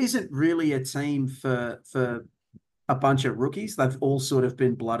point. It isn't really a team for a bunch of rookies. They've all sort of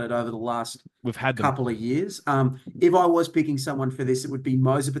been blooded over the last we've had them. couple of years. If I was picking someone for this, it would be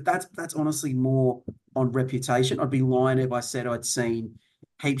Moser, but that's honestly more on reputation. I'd be lying if I said I'd seen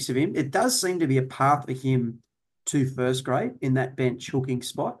heaps of him. It does seem to be a path for him to first grade in that bench hooking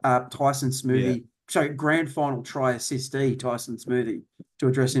spot. Tyson Smoothie, grand final try assistee Tyson Smoothie to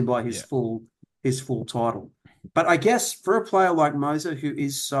address him by his full title. But I guess for a player like Moser who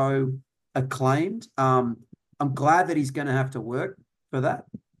is so acclaimed, I'm glad that he's going to have to work for that.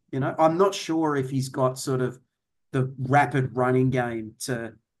 I'm not sure if he's got sort of the rapid running game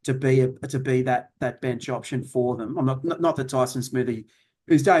to be that bench option for them. I'm not that Tyson Smoothie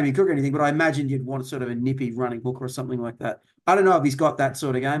who's Damien Cook or anything, but I imagine you'd want sort of a nippy running hooker or something like that. I don't know if he's got that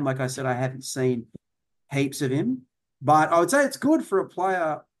sort of game. Like I said, I haven't seen heaps of him, but I would say it's good for a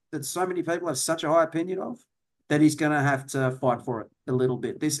player that so many people have such a high opinion of that he's going to have to fight for it a little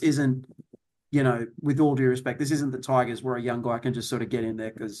bit. This isn't, with all due respect, this isn't the Tigers where a young guy can just sort of get in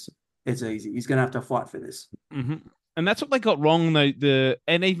there because it's easy. He's going to have to fight for this. Mm-hmm. And that's what they got wrong.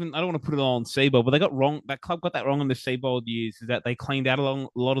 And even I don't want to put it all on Seabold, but they got wrong. That club got that wrong in the Seabold years. Is that they cleaned out a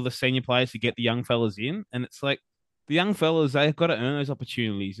lot of the senior players to get the young fellas in, and it's like the young fellas they've got to earn those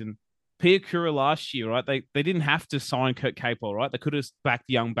opportunities. And Pia Kura last year, right? They didn't have to sign Kurt Capewell, right? They could have backed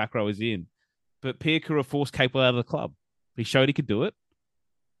the young back rowers in, but Pia Kura forced Capewell out of the club. He showed he could do it.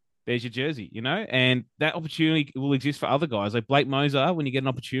 There's your jersey, and that opportunity will exist for other guys like Blake Moser. When you get an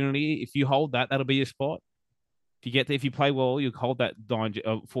opportunity, if you hold that, that'll be your spot. If you play well, you hold that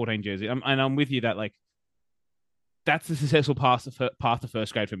 14 jersey. And I'm with you that like that's the successful path to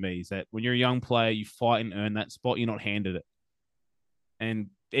first grade for me. Is that when you're a young player, you fight and earn that spot. You're not handed it. And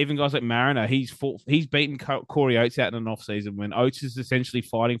even guys like Mariner, he's beaten Corey Oates out in an off season when Oates is essentially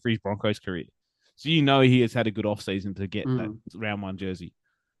fighting for his Broncos career. So he has had a good off season to get that round 1 jersey.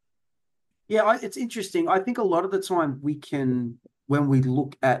 Yeah, it's interesting. I think a lot of the time when we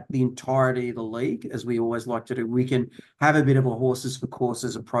look at the entirety of the league, as we always like to do, we can have a bit of a horses for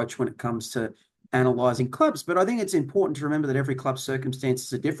courses approach when it comes to analysing clubs. But I think it's important to remember that every club's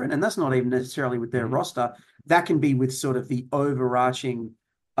circumstances are different, and that's not even necessarily with their roster. That can be with sort of the overarching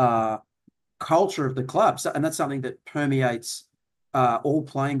culture of the club. And that's something that permeates all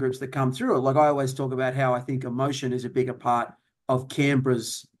playing groups that come through. Like I always talk about how I think emotion is a bigger part of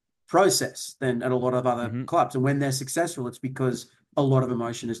Canberra's process than at a lot of other clubs. And when they're successful, it's because a lot of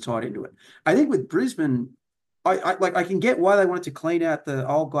emotion is tied into it. I think with Brisbane, I can get why they wanted to clean out the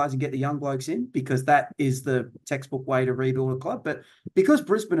old guys and get the young blokes in, because that is the textbook way to rebuild a club. But because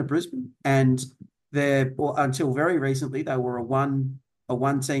Brisbane are Brisbane, and until very recently, they were a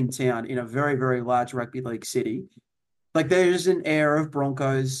one-team town in a very, very large rugby league city. Like there's an air of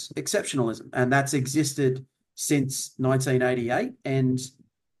Broncos exceptionalism, and that's existed since 1988. And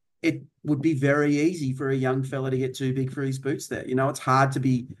it would be very easy for a young fella to get too big for his boots there. It's hard to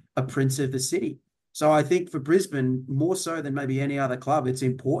be a prince of the city. So I think for Brisbane, more so than maybe any other club, it's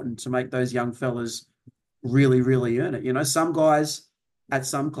important to make those young fellas really, really earn it. Some guys at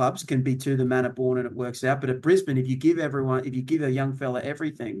some clubs can be to the manner born and it works out. But at Brisbane, if you give a young fella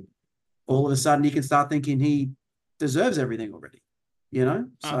everything, all of a sudden you can start thinking he deserves everything already.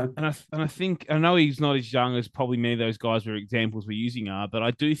 So and I think I know he's not as young as probably many of those guys were examples we're using are, but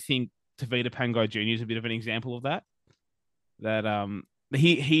I do think Tavita Pangai Jr. is a bit of an example of that.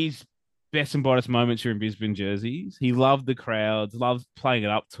 He's best and brightest moments are in Brisbane jerseys. He loved the crowds, loved playing it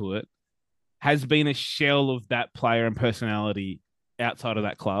up to it. Has been a shell of that player and personality outside of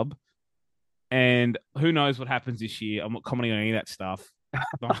that club. And who knows what happens this year? I'm not commenting on any of that stuff.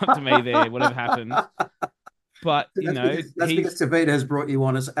 Not up to me there, whatever happens. But, that's because Tavita has brought you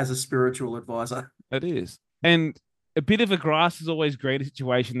on as a spiritual advisor. It is. And a bit of a grass is always great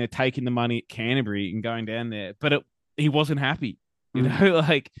situation. They're taking the money at Canterbury and going down there. But he wasn't happy, but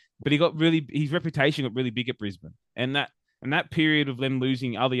he got his reputation got really big at Brisbane. And that period of them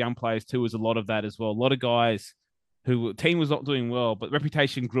losing other young players too was a lot of that as well. A lot of guys who team was not doing well, but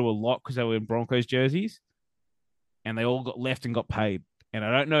reputation grew a lot because they were in Broncos jerseys. And they all got left and got paid. And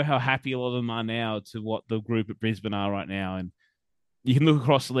I don't know how happy a lot of them are now to what the group at Brisbane are right now. And you can look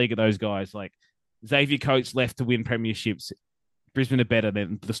across the league at those guys. Like Xavier Coates left to win premierships. Brisbane are better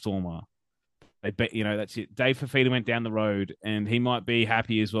than the Storm are. They bet, that's it. Dave Fafita went down the road and he might be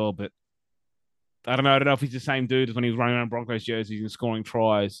happy as well. But I don't know if he's the same dude as when he was running around Broncos jerseys and scoring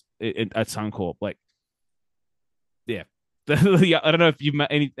tries at Suncorp. Like, yeah. I don't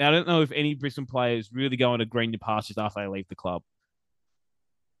know if any Brisbane players really go on a greener pastures after they leave the club.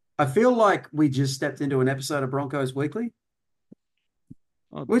 I feel like we just stepped into an episode of Broncos Weekly,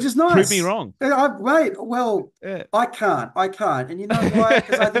 which is nice. Prove me wrong. Yeah. I can't. And you know why?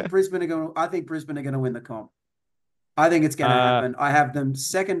 Because I think Brisbane are going to win the comp. I think it's going to happen. I have them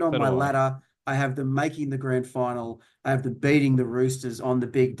second on my ladder. I have them making the grand final. I have them beating the Roosters on the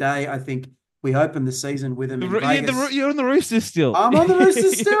big day. I think we open the season with them in Vegas. You're on the Roosters still. I'm on the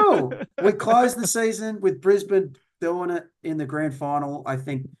Roosters still. We close the season with Brisbane doing it in the grand final. I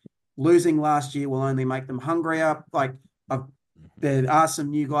think losing last year will only make them hungrier. There are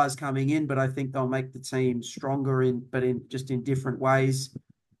some new guys coming in, but I think they'll make the team stronger in different ways.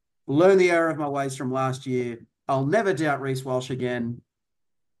 Learn the error of my ways from last year. I'll never doubt Reece Walsh again.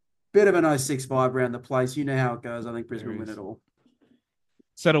 Bit of an 06 vibe around the place. You know how it goes. I think Brisbane win it all.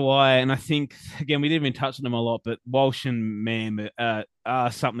 So do I. And I think, again, we didn't even touch on them a lot, but Walsh and Mam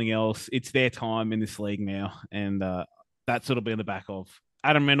are something else. It's their time in this league now. And that's what it'll be in the back of.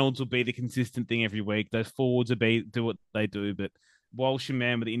 Adam Reynolds will be the consistent thing every week. Those forwards will do what they do, but Walsh and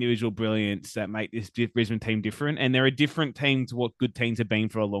Mam with the individual brilliance that make this Brisbane team different. And they're a different team to what good teams have been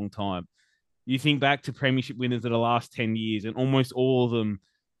for a long time. You think back to premiership winners of the last 10 years, and almost all of them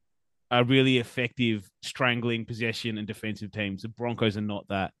are really effective strangling possession and defensive teams. The Broncos are not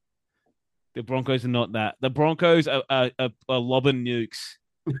that. The Broncos are lobbing nukes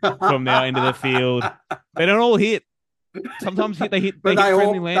from now into the field. They don't all hit. Sometimes they hit. They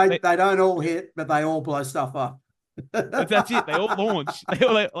don't all hit, but they all blow stuff up. That's it. They all launch. And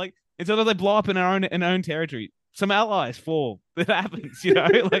sometimes they blow up in our own territory. Some allies fall. That happens,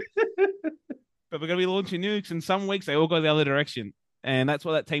 But we're going to be launching nukes, and some weeks they all go the other direction. And that's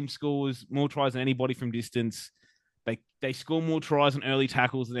why that team scores more tries than anybody from distance. They score more tries and early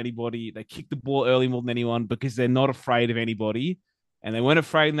tackles than anybody. They kick the ball early more than anyone because they're not afraid of anybody. And they weren't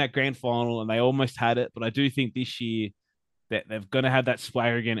afraid in that grand final, and they almost had it. But I do think this year that they're going to have that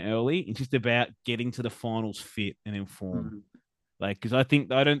swagger again early. It's just about getting to the finals fit and in form. Because I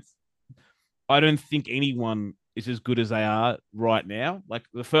don't think anyone is as good as they are right now.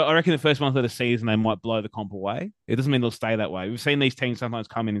 I reckon the first month of the season, they might blow the comp away. It doesn't mean they'll stay that way. We've seen these teams sometimes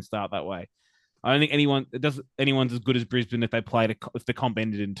come in and start that way. I don't think anyone's as good as Brisbane if the comp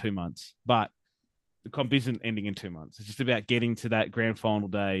ended in 2 months. But the comp isn't ending in 2 months. It's just about getting to that grand final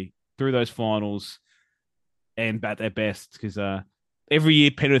day, through those finals, and bat their best. Because every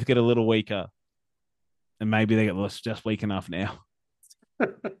year Penrith get a little weaker, and maybe they get just weak enough now.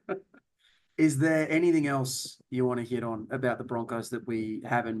 Is there anything else you want to hit on about the Broncos that we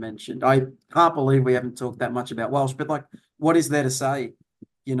haven't mentioned? I can't believe we haven't talked that much about Walsh, but what is there to say?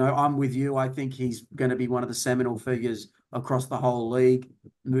 I'm with you. I think he's going to be one of the seminal figures across the whole league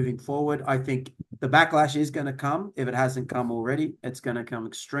moving forward. I think the backlash is going to come. If it hasn't come already, it's going to come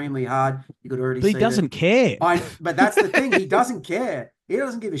extremely hard. You could already see he doesn't care. But that's the thing. He doesn't care. He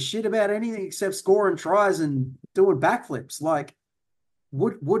doesn't give a shit about anything except scoring tries and doing backflips.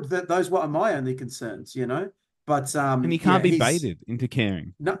 Those were my only concerns, But and he can't be baited into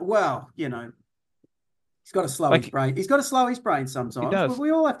caring. No, well, he's got to slow his brain. He's got to slow his brain sometimes. But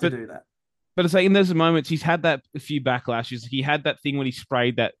we all have to do that. But it's in those moments, he's had a few backlashes. He had that thing when he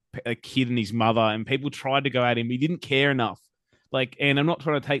sprayed that kid and his mother, and people tried to go at him. He didn't care enough. And I'm not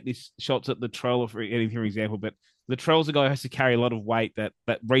trying to take these shots at the troll for anything, for example, but Latrell's a guy who has to carry a lot of weight that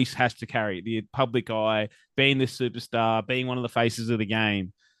Reece has to carry. The public eye, being the superstar, being one of the faces of the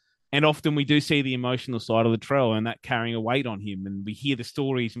game. And often we do see the emotional side of Latrell and that carrying a weight on him. And we hear the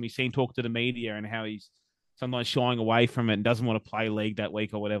stories and we see him talk to the media and how he's sometimes shying away from it and doesn't want to play league that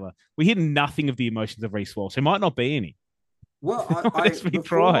week or whatever. We hear nothing of the emotions of Reece Walsh. There might not be any. Well,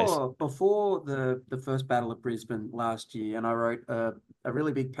 before the first battle of Brisbane last year, and I wrote a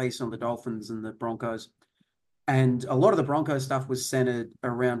really big piece on the Dolphins and the Broncos, and a lot of the Broncos stuff was centered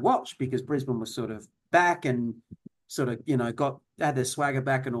around Walsh because Brisbane was sort of back and sort of, had their swagger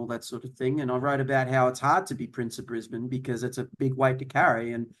back and all that sort of thing. And I wrote about how it's hard to be Prince of Brisbane because it's a big weight to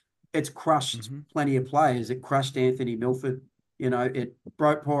carry and it's crushed plenty of players. It crushed Anthony Milford. It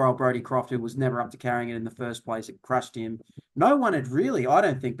broke poor old Brodie Croft, who was never up to carrying it in the first place. It crushed him. No one had really, I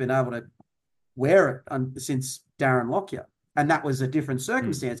don't think, been able to wear it since Darren Lockyer. And that was a different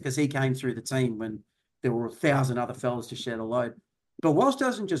circumstance because he came through the team when there were 1,000 other fellas to share the load. But Walsh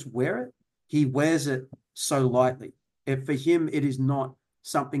doesn't just wear it, he wears it so lightly. For him, it is not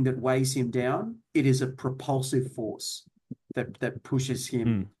something that weighs him down. It is a propulsive force that pushes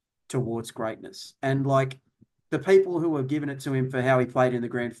him towards greatness. And the people who were giving it to him for how he played in the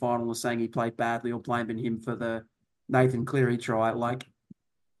grand final or saying he played badly or blaming him for the Nathan Cleary try,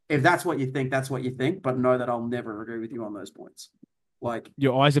 if that's what you think, that's what you think. But know that I'll never agree with you on those points.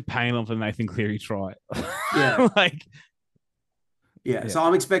 Your eyes are paying on for the Nathan Cleary try. Yeah. So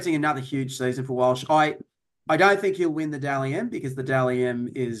I'm expecting another huge season for Walsh. I don't think he'll win the Dally M because the Dally M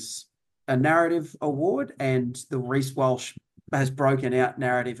is a narrative award and the Reece Walsh has broken out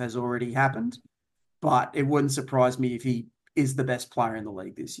narrative has already happened. But it wouldn't surprise me if he is the best player in the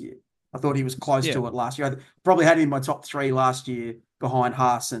league this year. I thought he was close to it last year. I probably had him in my top 3 last year behind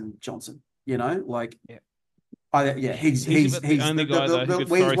Haas and Johnson. He's the only guy who could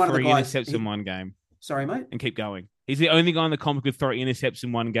throw 3 intercepts in one game. Sorry, mate, and keep going. He's the only guy in the comp who could throw 3 intercepts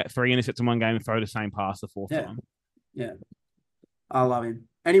in one game and throw the same pass the 4th time. Yeah, I love him.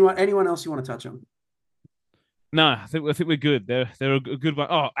 Anyone else you want to touch on? No, I think we're good. They're a good one.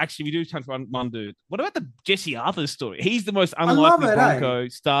 Oh, actually, we do touch on one dude. What about the Jesse Arthurs story? He's the most unlikely Bronco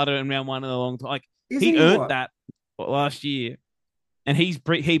starter in round 1 in a long time. He earned that last year, and he's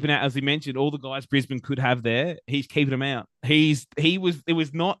keeping out, as he mentioned, all the guys Brisbane could have there. He's keeping them out. It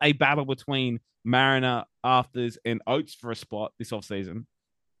was not a battle between Mariner, Arthurs, and Oates for a spot this offseason.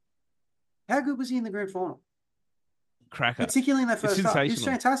 How good was he in the grand final? Cracker, particularly in that first half. He was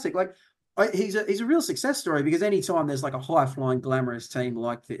fantastic. He's a real success story because anytime there's a high-flying, glamorous team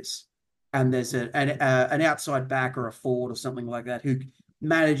like this, and there's an outside back or a forward or something like that who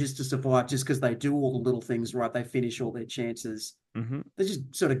manages to survive just because they do all the little things right, they finish all their chances. They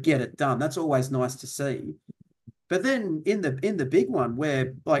just sort of get it done. That's always nice to see. But then in the big one,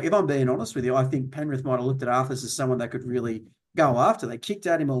 where if I'm being honest with you, I think Penrith might have looked at Arthurs as someone that could really go after. They kicked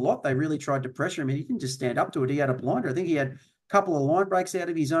at him a lot. They really tried to pressure him, and he didn't just stand up to it. He had a blinder. I think he had couple of line breaks out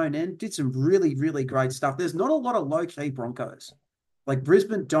of his own end, did some really, really great stuff. There's not a lot of low-key Broncos.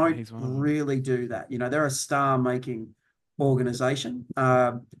 Brisbane don't really do that. They're a star-making organization.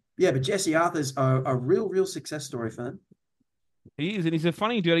 But Jesse Arthur's a real success story for them. He is, and he's a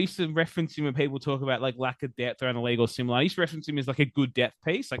funny dude. I used to reference him when people talk about lack of depth around the league or similar. I used to reference him as a good depth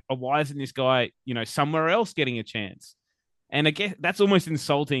piece. Why isn't this guy, somewhere else getting a chance? And I guess that's almost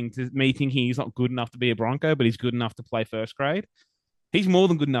insulting to me thinking he's not good enough to be a Bronco, but he's good enough to play first grade. He's more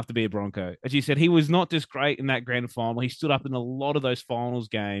than good enough to be a Bronco. As you said, he was not just great in that grand final. He stood up in a lot of those finals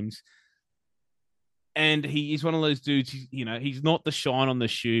games. And he's one of those dudes, he's not the shine on the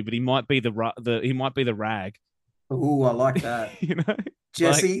shoe, but he might be the rag. Oh, I like that.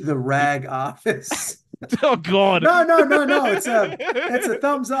 Jesse the rag Arthurs. Oh God! No! It's a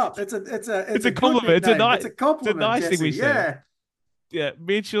thumbs up. It's a compliment. It's a compliment. It's a nice thing we said. Yeah,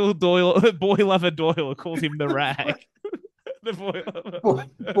 Mitchell Doyle, boy lover Doyle, calls him the rag. The boy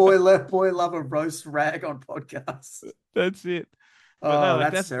lover. boy lover roast rag on podcasts. That's it.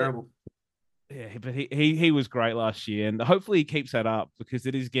 That's terrible. But he was great last year, and hopefully he keeps that up because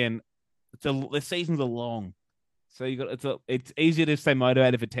it is the seasons are long. So it's easier to stay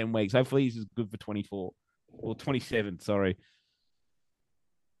motivated for 10 weeks. Hopefully he's good for 24 or 27. Sorry.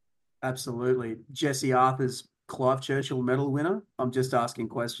 Absolutely. Jesse Arthur's Clive Churchill medal winner. I'm just asking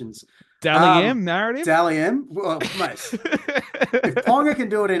questions. Dally M narrative? Dally M? Well, mate, if Ponga can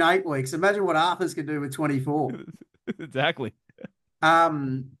do it in 8 weeks, imagine what Arthurs can do with 24. Exactly.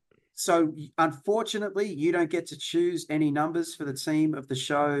 So unfortunately, you don't get to choose any numbers for the team of the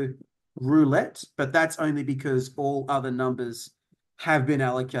show roulette, but that's only because all other numbers have been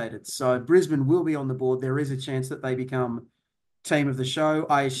allocated. So Brisbane will be on the board. There is a chance that they become team of the show.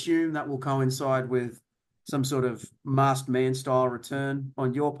 I assume that will coincide with some sort of masked man style return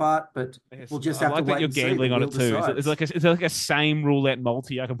on your part, but we'll just I have to like that wait you're and see. gambling The on wheel it too. decides. It's like a same roulette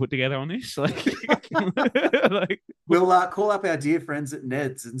multi I can put together on this. Like, We'll call up our dear friends at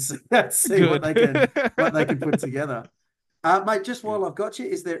Ned's and see good. what they can put together. Mate, just while I've got you,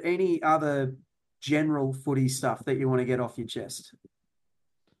 is there any other general footy stuff that you want to get off your chest?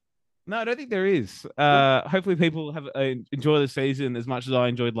 No, I don't think there is. Hopefully, people have enjoy the season as much as I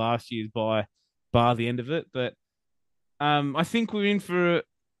enjoyed last year's bar the end of it. But I think we're in for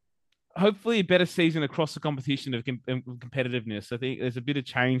hopefully a better season across the competition of competitiveness. I think there's a bit of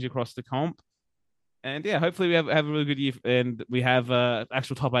change across the comp, and yeah, hopefully we have a really good year and we have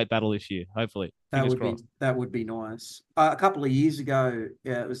actual top 8 battle this year. Hopefully, fingers crossed. That would be nice. A couple of years ago,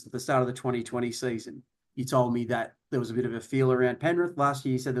 it was the start of the 2020 season. You told me that there was a bit of a feel around Penrith. Last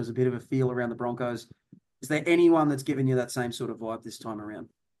year, you said there was a bit of a feel around the Broncos. Is there anyone that's given you that same sort of vibe this time around?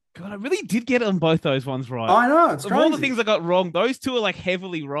 God, I really did get on both those ones right. I know, it's of crazy. all the things I got wrong, those two are like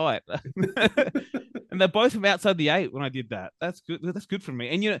heavily right. And they're both from outside the 8 when I did that. That's good. That's good for me.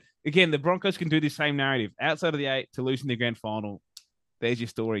 And you know, again, the Broncos can do this same narrative. Outside of the 8 to losing the grand final. There's your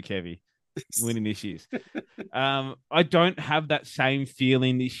story, Kevy. Winning this year. I don't have that same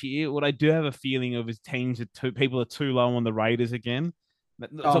feeling this year. What I do have a feeling of is people are too low on the Raiders again.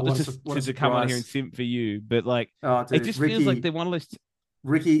 Not to come on here and simp for you, but like it just feels like they want to list.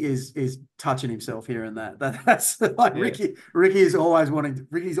 Ricky is touching himself here and that's like Ricky is always wanting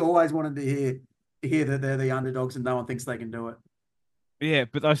to hear that they're the underdogs and no one thinks they can do it. Yeah,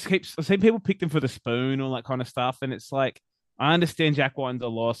 but I've seen people pick them for the spoon, all that kind of stuff, and it's like I understand Jack Whiten's a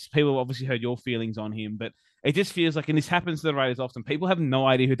loss. People obviously heard your feelings on him, but it just feels like, and this happens to the Raiders often, people have no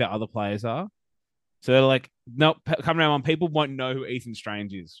idea who their other players are. So they're like, no, come round 1, people won't know who Ethan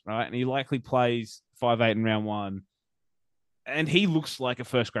Strange is, right? And he likely plays 5'8" in round 1. And he looks like a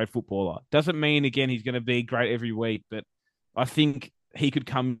first-grade footballer. Doesn't mean, again, he's going to be great every week, but I think he could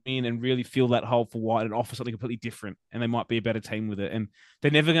come in and really fill that hole for White and offer something completely different, and they might be a better team with it. And they're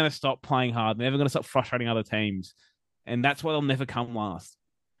never going to stop playing hard. They're never going to stop frustrating other teams. And that's why they'll never come last.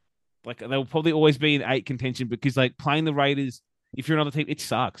 Like, they'll probably always be in 8 contention because, like, playing the Raiders, if you're another team, it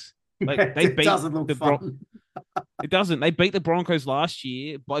sucks. Like, they beat doesn't look fun. It doesn't. They beat the Broncos last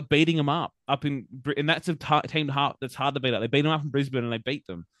year by beating them up in, and that's a team that's hard to beat up. They beat them up in Brisbane and they beat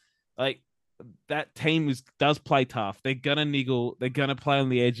them. Like, that team does play tough. They're gonna niggle. They're gonna play on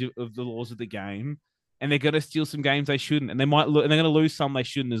the edge of the laws of the game, and they're gonna steal some games they shouldn't, and and they're gonna lose some they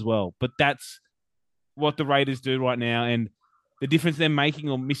shouldn't as well. But that's what the Raiders do right now, and the difference they're making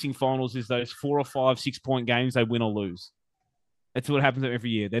or missing finals is those 4 or 5 6-point games they win or lose. That's what happens every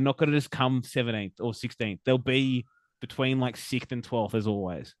year. They're not going to just come 17th or 16th. They'll be between like 6th and 12th as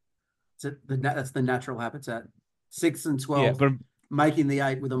always. That's the natural habitat. 6th and 12th, yeah, but making the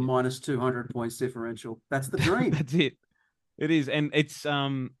 8 with a minus 200 points differential. That's the dream. That's it. It is, and it's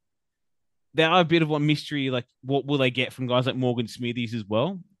there are a bit of a mystery. Like, what will they get from guys like Morgan Smithies as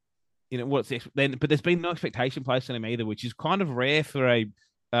well? You know what's then, but there's been no expectation placed on him either, which is kind of rare for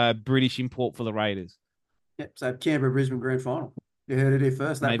a British import for the Raiders. Yep. So Canberra Brisbane grand final. You heard it here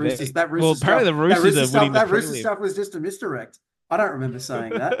first. That Rooster well, apparently the Roosters are winning. That Rooster stuff was just a misdirect. I don't remember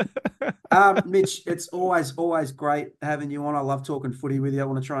saying that. Mitch, it's always great having you on. I love talking footy with you. I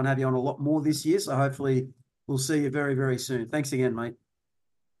want to try and have you on a lot more this year. So hopefully we'll see you very, very soon. Thanks again, mate.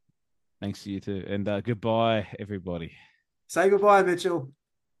 Thanks to you too. And goodbye, everybody. Say goodbye, Mitchell.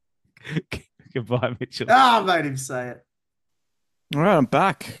 Goodbye, Mitchell. I made him say it. All right, I'm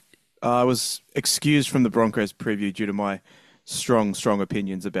back. I was excused from the Broncos preview due to my strong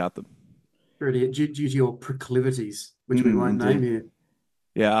opinions about them. Due to your proclivities, which we won't name here.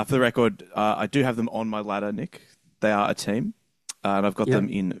 Yeah, for the record, I do have them on my ladder, Nick. They are a team, and I've got them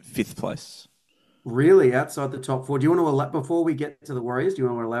in 5th place. Really? Outside the top 4? Do you want to, before we get to the Warriors, do you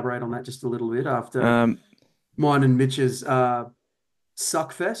want to elaborate on that just a little bit after mine and Mitch's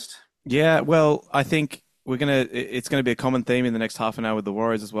suckfest? Yeah, well, I think it's gonna be a common theme in the next half an hour with the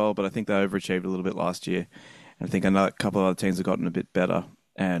Warriors as well, but I think they overachieved a little bit last year. And I think a couple of other teams have gotten a bit better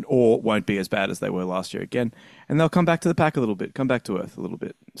or won't be as bad as they were last year again. And they'll come back to the pack a little bit, come back to earth a little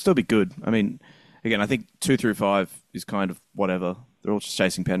bit. Still be good. I mean, again, I think 2 through 5 is kind of whatever. They're all just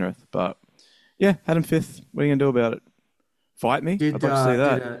chasing Penrith. But yeah, had them 5th. What are you going to do about it? Fight me? I'd love to see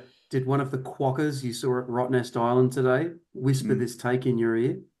that. Did one of the quackers you saw at Rottnest Island today whisper this take in your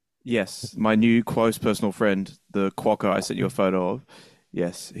ear? Yes, my new close personal friend, the quacker I sent you a photo of.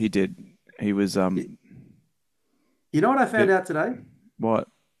 Yes, he did. He was... You know what I found out today? What?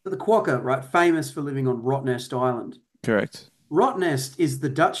 The quacker, right? Famous for living on Rottnest Island. Correct. Rottnest is the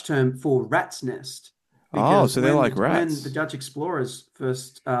Dutch term for rat's nest. Oh, so they're like rats. When the Dutch explorers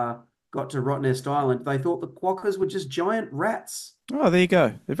first got to Rottnest Island, they thought the quokkas were just giant rats. Oh, there you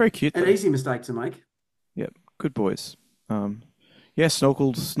go. They're very cute. An easy mistake to make. Yep, good boys. Yeah,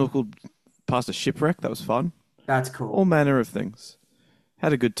 snorkeled past a shipwreck. That was fun. That's cool. All manner of things.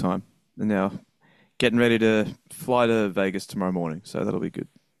 Had a good time. And now getting ready to fly to Vegas tomorrow morning. So that'll be good.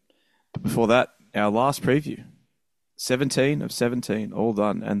 But before that, our last preview. 17 of 17, all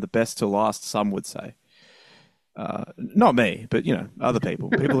done. And the best to last, some would say. Not me, but other people.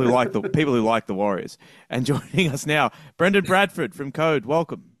 People who like the Warriors. And joining us now, Brendan Bradford from Code.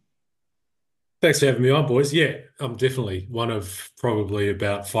 Welcome. Thanks for having me on, boys. Yeah, I'm definitely one of probably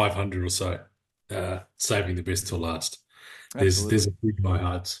about 500 or so, saving the best till last. There's a few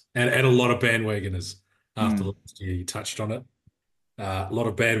diehards and a lot of bandwagoners after last year. You touched on it. A lot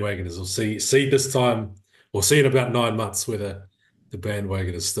of bandwagoners. We'll see this time, or see in about 9 months whether the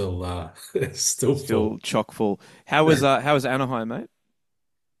bandwagon is still full. Chock full. How was Anaheim, mate?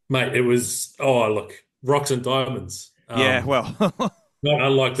 Mate, it was look, rocks and diamonds. Yeah, well. Not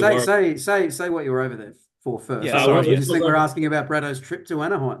unlike the Warriors. Say what you were over there for first. Yeah, sorry, you just think we're asking about Braddo's trip to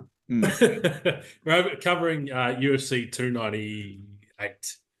Anaheim. We're covering UFC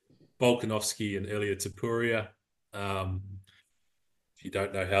 298, Volkanovski and Ilya Topuria. If you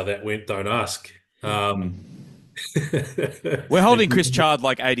don't know how that went, don't ask. We're holding Chris Chard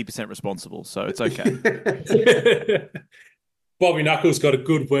like 80% responsible, so it's okay. Bobby Knuckles got a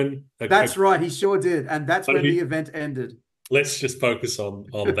good win. That's right, he sure did, and that's when the event ended. Let's just focus on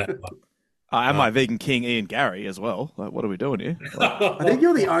that one. And my vegan king, Ian Gary, as well. Like, what are we doing here? I think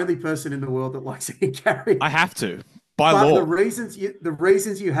you're the only person in the world that likes Ian Gary. I have to, by law. The reasons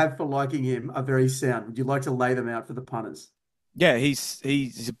you have for liking him are very sound. Would you like to lay them out for the punters? Yeah, he's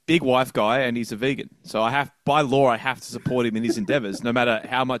a big wife guy and he's a vegan. So by law, I have to support him in his endeavors, no matter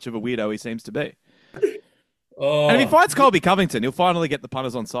how much of a weirdo he seems to be. And if he fights Colby Covington, he'll finally get the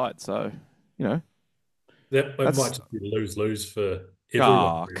punters on side. So, That might just be lose-lose for everyone.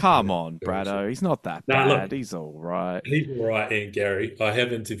 Oh, come on, Brado. He's not that bad. Look, he's all right. He's all right, Ian Gary. I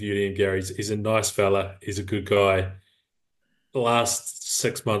have interviewed Ian Gary. He's a nice fella. He's a good guy. The last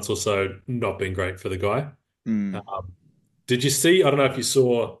 6 months or so, not been great for the guy. Did you see, I don't know if you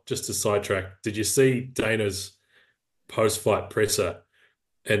saw, just to sidetrack, did you see Dana's post-fight presser?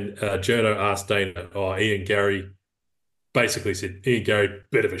 And Journo asked Dana, Ian Gary, basically said, Ian Gary,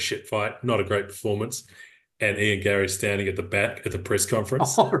 bit of a shit fight, not a great performance. And Ian Gary standing at the back at the press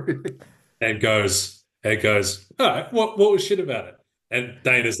conference really? and goes, what was shit about it? And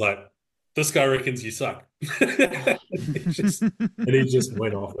Dana's like, this guy reckons you suck. and he just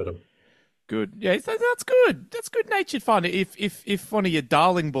went off at him. Good. Yeah, that's good. That's good-natured fun. If one of your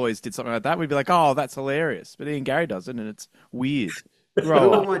darling boys did something like that, we'd be like, oh, that's hilarious. But Ian Gary doesn't, and it's weird. Who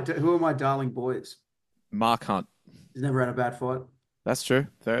are my darling boys? Mark Hunt. He's never had a bad fight. That's true.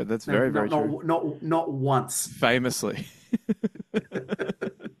 That's very true. Not once. Famously.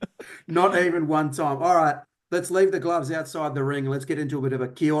 Not even one time. All right, let's leave the gloves outside the ring and let's get into a bit of a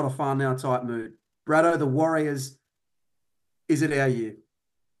Kia ora whanau type mood. Brado, the Warriors, is it our year?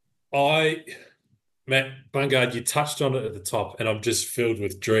 Matt Bungard, you touched on it at the top, and I'm just filled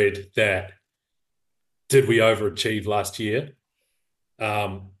with dread that did we overachieve last year?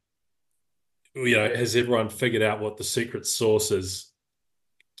 Has everyone figured out what the secret sauce is?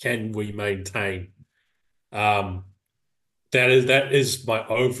 Can we maintain? That is my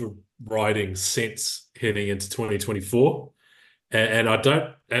overriding sense heading into 2024, and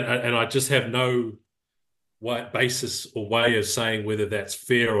I just have no basis or way of saying whether that's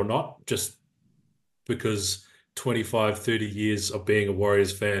fair or not. Just because 25, 30 years of being a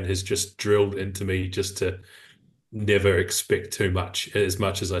Warriors fan has just drilled into me just to never expect too much as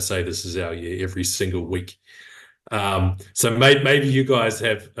I say this is our year every single week. So maybe you guys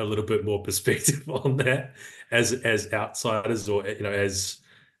have a little bit more perspective on that as outsiders, or as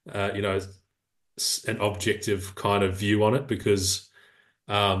an objective kind of view on it, because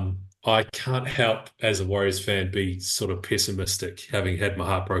I can't help as a Warriors fan be sort of pessimistic, having had my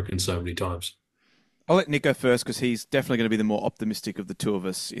heart broken so many times. I'll let Nick go first because he's definitely going to be the more optimistic of the two of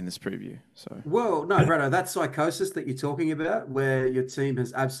us in this preview. So, well, no, Brado, that psychosis that you're talking about, where your team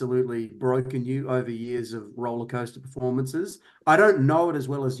has absolutely broken you over years of roller coaster performances. I don't know it as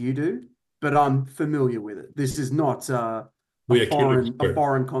well as you do, but I'm familiar with it. This is not a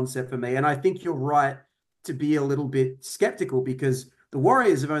foreign concept for me, and I think you're right to be a little bit skeptical because the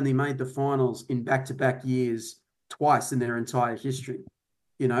Warriors have only made the finals in back-to-back years twice in their entire history.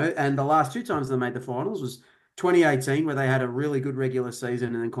 And the last two times they made the finals was 2018, where they had a really good regular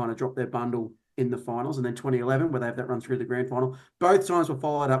season and then kind of dropped their bundle in the finals, and then 2011, where they have that run through the grand final. Both times were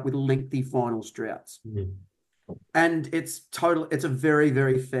followed up with lengthy finals droughts. And it's a very,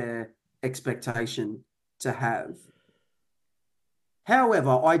 very fair expectation to have.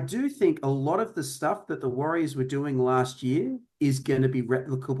 However, I do think a lot of the stuff that the Warriors were doing last year is going to be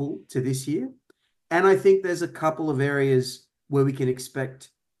replicable to this year. And I think there's a couple of areas where we can expect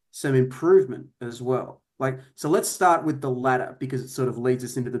some improvement as well. So let's start with the latter because it sort of leads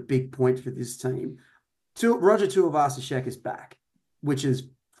us into the big point for this team. Roger Tuivasa-Sheck is back, which is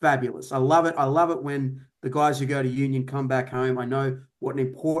fabulous. I love it. I love it when the guys who go to Union come back home. I know what an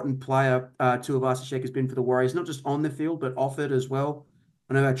important player Tuivasa-Sheck has been for the Warriors, not just on the field, but off it as well.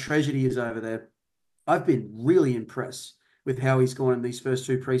 I know how treasured he is over there. I've been really impressed with how he's gone in these first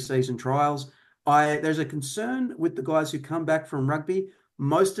two preseason trials. There's a concern with the guys who come back from rugby.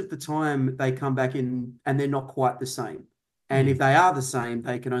 Most of the time they come back in and they're not quite the same. And if they are the same,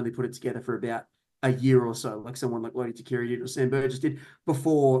 they can only put it together for about a year or so, like someone like Lodi Takiri did or Sam Burgess did,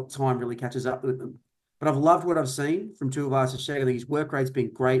 before time really catches up with them. But I've loved what I've seen from Tuivasa-Sheck. I think his work rate's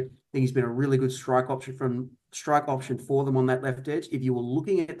been great. I think he's been a really good strike option for them on that left edge. If you were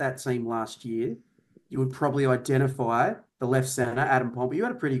looking at that team last year, you would probably identify the left center, Adam Pompey. You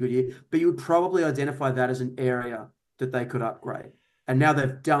had a pretty good year, but you would probably identify that as an area that they could upgrade. And now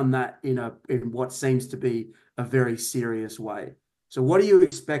they've done that in what seems to be a very serious way. So what are you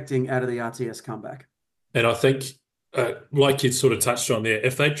expecting out of the RTS comeback? And I think, like you sort of touched on there,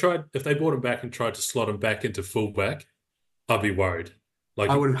 if they brought him back and tried to slot him back into fullback, I'd be worried.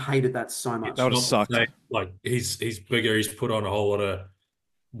 I would have hated that so much. That would have sucked. Like he's bigger. He's put on a whole lot of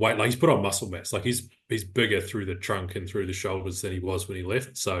weight. Like he's put on muscle mass. Like he's bigger through the trunk and through the shoulders than he was when he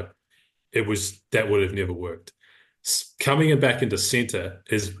left. So that would have never worked. Coming back into center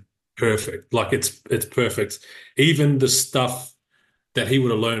is perfect. Like it's perfect. Even the stuff that he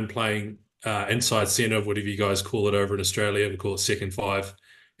would have learned playing inside centre, whatever you guys call it over in Australia, we call it second five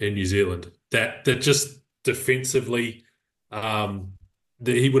in New Zealand. That just defensively,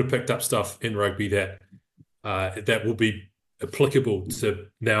 he would have picked up stuff in rugby that will be applicable to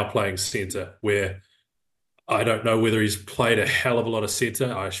now playing centre, where I don't know whether he's played a hell of a lot of centre.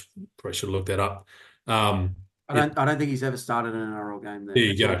 Probably should have looked that up. I don't think he's ever started an NRL game there.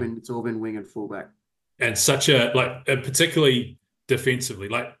 It's all been wing and fullback. And and particularly defensively,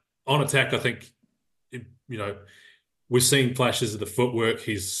 like on attack, I think, we're seeing flashes of the footwork.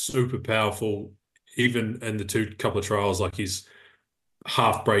 He's super powerful, even in the couple of trials, like he's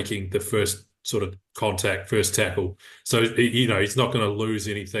half breaking the first sort of contact, first tackle. So, he's not going to lose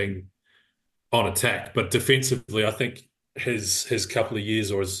anything on attack, but defensively, I think his couple of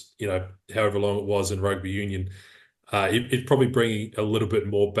years, or however long it was in rugby union, he's probably bringing a little bit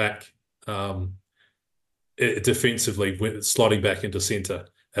more back defensively, slotting back into centre,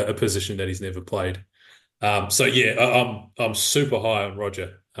 a position that he's never played. I'm super high on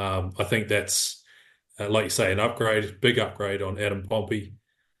Roger. I think that's, like you say, an big upgrade on Adam Pompey.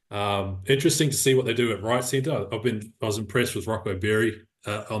 Interesting to see what they do at right centre. I was impressed with Rocco Berry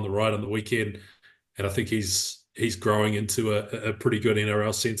on the right on the weekend, and I think he's growing into a pretty good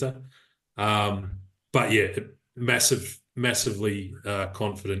NRL centre. But yeah, massively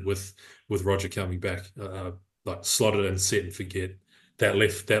confident with Roger coming back, like slotted and set and forget. That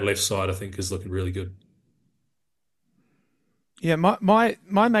left side, I think, is looking really good. Yeah, my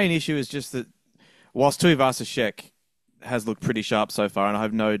main issue is just that whilst Tuivasa-Sheck has looked pretty sharp so far, and I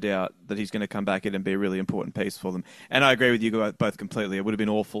have no doubt that he's going to come back in and be a really important piece for them. And I agree with you both completely. It would have been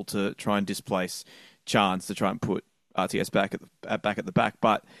awful to try and displace Chance to try and put RTS back at the back,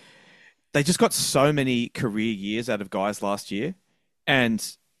 but they just got so many career years out of guys last year. And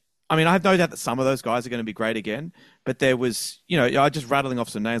I mean, I have no doubt that some of those guys are going to be great again, but there was, I just rattling off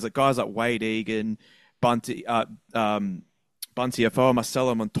some names, like guys like Wade Egan, Bunty Afoa,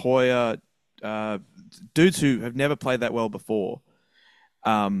 Marcelo Montoya, dudes who have never played that well before.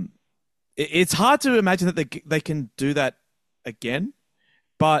 It's hard to imagine that they can do that again,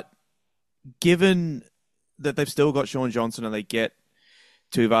 but given that they've still got Sean Johnson and they get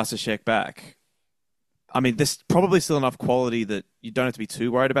Tuivasa-Sheck back, I mean, there's probably still enough quality that you don't have to be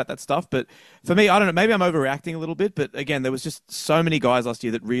too worried about that stuff. But for me, I don't know, maybe I'm overreacting a little bit, but again, there was just so many guys last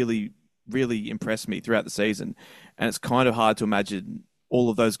year that really, really impressed me throughout the season, and it's kind of hard to imagine all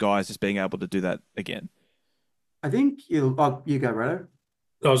of those guys just being able to do that again. I think you go, Redo.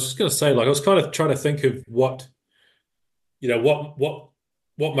 I was just going to say, like, I was kind of trying to think of what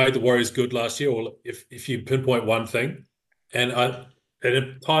made the Warriors good last year, or if you pinpoint one thing, and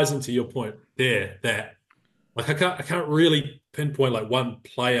it ties into your point there that, like, I can't really pinpoint like one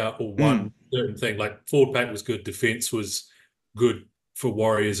player or one certain thing. Like, forward pack was good, defense was good for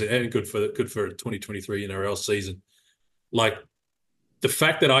Warriors, and good for a 2023 NRL season. Like, the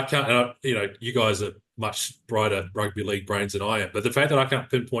fact that I can't, you guys are much brighter rugby league brains than I am. But the fact that I can't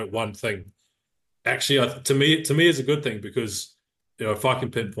pinpoint one thing, actually, to me is a good thing because if I can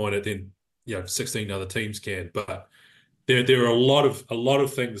pinpoint it, then 16 other teams can. But there are a lot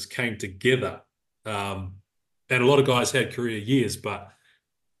of things came together, and a lot of guys had career years, but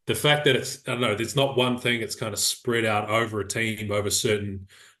the fact that I don't know, there's not one thing, it's kind of spread out over a team, over certain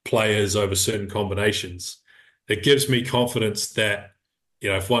players, over certain combinations. It gives me confidence that,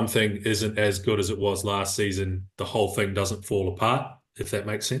 if one thing isn't as good as it was last season, the whole thing doesn't fall apart, if that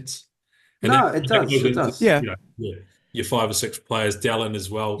makes sense. And no, it does. It does. Yeah. Your 5 or 6 players, Dallin as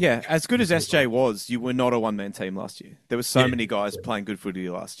well. Yeah, as good as SJ was, you were not a one-man team last year. There were so many guys playing good footy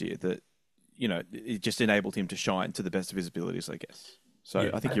last year that, it just enabled him to shine to the best of his abilities, I guess.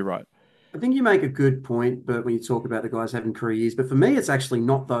 So I think you're right. I think you make a good point, but when you talk about the guys having career years, but for me, it's actually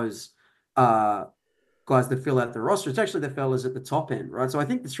not those guys that fill out the roster. It's actually the fellas at the top end, right? So I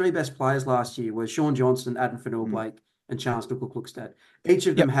think the 3 best players last year were Sean Johnson, Adam Fanua-Blake, and Charles Nickel-Klukstad. Each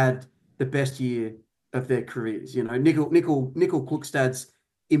of them had the best year of their careers. Nickel-Klukstad's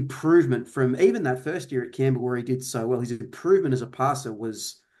improvement from even that first year at Canberra where he did so well, his improvement as a passer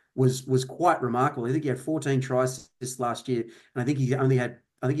was quite remarkable. I think he had 14 tries this last year, and I think he only had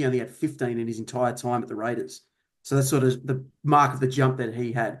 15 in his entire time at the Raiders. So that's sort of the mark of the jump that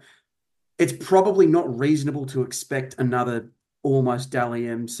he had. It's probably not reasonable to expect another almost Dally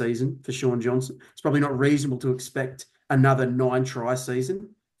M season for Sean Johnson. It's probably not reasonable to expect another 9-try season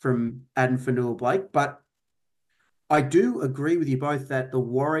from Adam Fanua-Blake, but I do agree with you both that the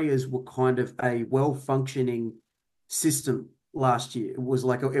Warriors were kind of a well-functioning system last year. It was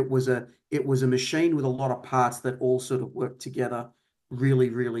a machine with a lot of parts that all sort of worked together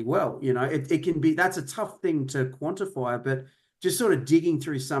really, really well. It can be, that's a tough thing to quantify, but just sort of digging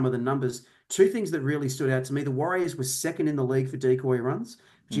through some of the numbers, 2 things that really stood out to me. The Warriors were second in the league for decoy runs,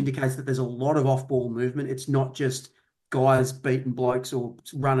 which indicates that there's a lot of off-ball movement. It's not just guys beating blokes or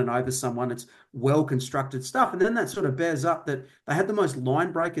running over someone. It's well-constructed stuff. And then that sort of bears up that they had the most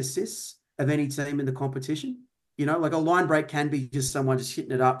line break assists of any team in the competition. Like a line break can be just someone just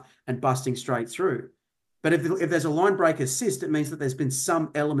hitting it up and busting straight through. But if there's a line break assist, it means that there's been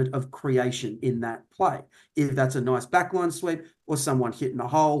some element of creation in that play. If that's a nice backline sweep or someone hitting a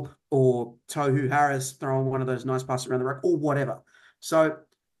hole or Tohu Harris throwing one of those nice passes around the ruck or whatever. So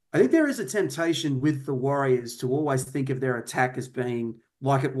I think there is a temptation with the Warriors to always think of their attack as being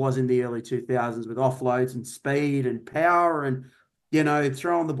like it was in the early 2000s with offloads and speed and power and,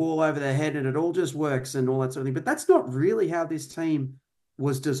 throwing the ball over their head and it all just works and all that sort of thing. But that's not really how this team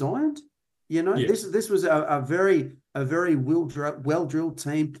was designed. This was a very well-drilled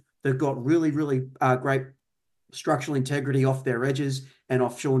team that got really, really great structural integrity off their edges and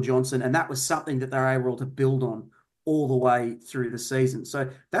off Sean Johnson. And that was something that they were able to build on all the way through the season. So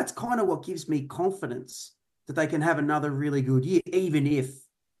that's kind of what gives me confidence that they can have another really good year, even if,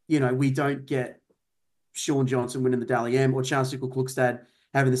 we don't get Sean Johnson winning the Dally M or Charles Nickel-Klukstad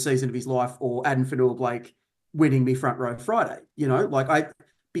having the season of his life or Adam Fanua-Blake winning me front row Friday.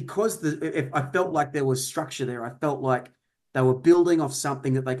 Because if I felt like there was structure there, I felt like they were building off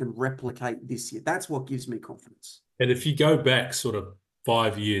something that they can replicate this year. That's what gives me confidence. And if you go back sort of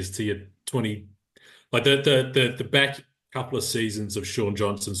 5 years to your 20, like the back couple of seasons of Sean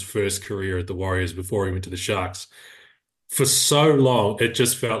Johnson's first career at the Warriors before he went to the Sharks, for so long it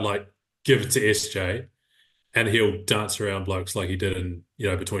just felt like give it to SJ and he'll dance around blokes like he did in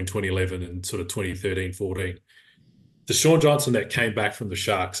between 2011 and sort of 2013, 14. The Sean Johnson that came back from the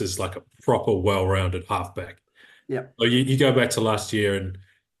Sharks is like a proper, well-rounded halfback. Yeah. So you go back to last year, and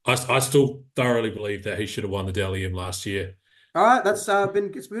I still thoroughly believe that he should have won the Dally M last year. All right,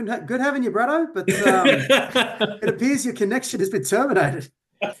 it's been good having you, Brado, but it appears your connection has been terminated.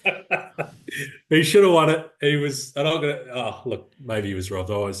 He should have won it. He was, and I'm gonna. Oh, look, maybe he was robbed.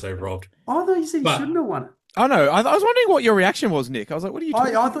 I always say robbed. I thought you said he shouldn't have won it. Oh no, I was wondering what your reaction was, Nick. I was like, "What are you?"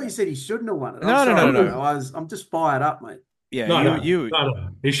 I thought you said he shouldn't have won it. No. I'm just fired up, mate. Yeah, no,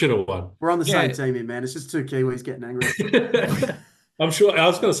 he should have won. We're on the same team here, man. It's just 2 Kiwis getting angry. I'm sure. I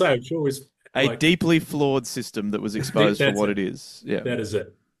was going to say, I'm sure it's a deeply flawed system that was exposed for what it is. Yeah, that is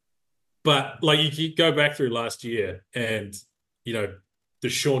it. But like you go back through last year, and the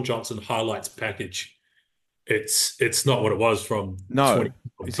Sean Johnson highlights package. It's not what it was from. No,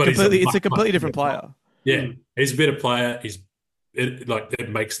 it's a completely different player. Yeah, he's a better player. It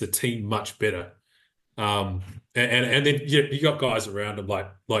makes the team much better. And then you got guys around him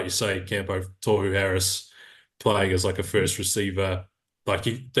like you say, Campo, Tohu Harris playing as like a first receiver. Like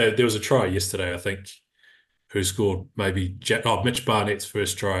there was a try yesterday, I think, who scored maybe Mitch Barnett's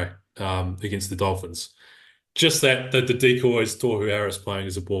first try against the Dolphins. Just that the decoys, Tohu Harris playing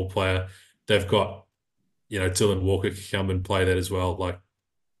as a ball player. They've got Dylan Walker could come and play that as well. Like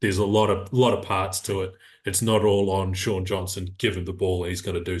there's a lot of parts to it. It's not all on Sean Johnson. Give him the ball and he's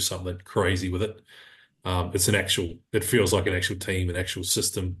going to do something crazy with it. It feels like an actual team, an actual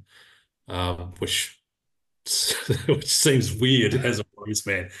system, which which seems weird as a Warriors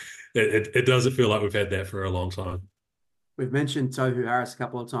fan. It doesn't feel like we've had that for a long time. We've mentioned Tohu Harris a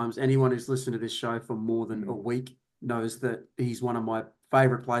couple of times. Anyone who's listened to this show for more than a week knows that he's one of my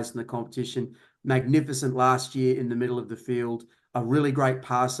favorite players in the competition. Magnificent last year in the middle of the field, a really great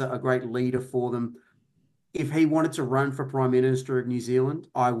passer, a great leader for them. If he wanted to run for Prime Minister of New Zealand,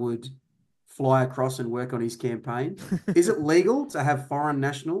 I would fly across and work on his campaign. Is it legal to have foreign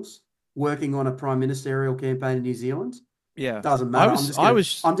nationals working on a prime ministerial campaign in New Zealand? Yeah. Doesn't matter. I'm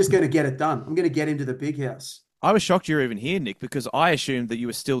just going to get it done. I'm going to get into the big house. I was shocked you were even here, Nick, because I assumed that you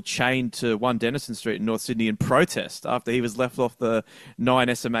were still chained to 1 Denison Street in North Sydney in protest after he was left off the 9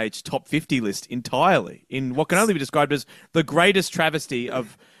 SMH top 50 list entirely in what can only be described as the greatest travesty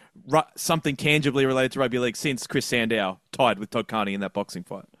of something tangibly related to rugby league since Chris Sandow tied with Todd Carney in that boxing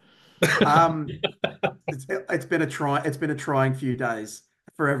fight. It's been a trying few days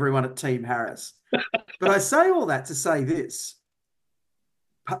for everyone at Team Harris. But I say all that to say this.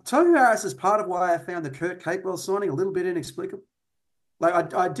 Tohu Harris is part of why I found the Kurt Capewell signing a little bit inexplicable.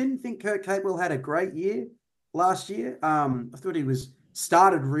 Like I didn't think Kurt Capewell had a great year last year. I thought he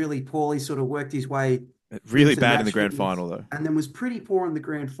started really poorly, sort of worked his way really bad in the grand final though, and then was pretty poor in the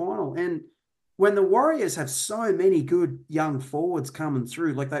grand final. And when the Warriors have so many good young forwards coming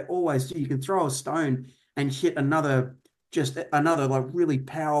through, like they always do, you can throw a stone and hit another like really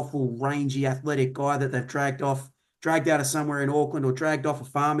powerful, rangy, athletic guy that they've dragged out of somewhere in Auckland or dragged off a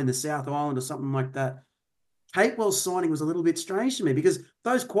farm in the South Island or something like that. Capewell's signing was a little bit strange to me because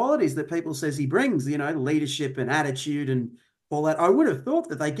those qualities that people says he brings, leadership and attitude and all that, I would have thought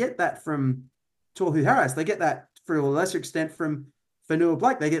that they get that from Tohu Harris. They get that, for a lesser extent, from Fanua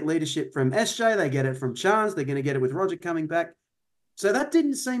Blake. They get leadership from SJ. They get it from Chance. They're going to get it with Roger coming back. So that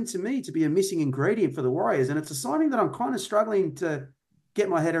didn't seem to me to be a missing ingredient for the Warriors. And it's a signing that I'm kind of struggling to get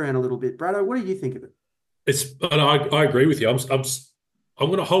my head around a little bit. Brado, what do you think of it? I agree with you. I'm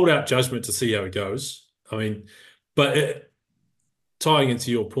going to hold out judgment to see how it goes. I mean, but tying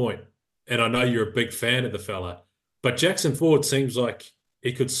into your point, and I know you're a big fan of the fella, but Jackson Ford seems like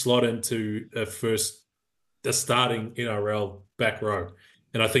he could slot into the starting NRL back row,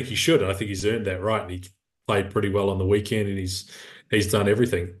 and I think he should. And I think he's earned that right. And he played pretty well on the weekend, and he's done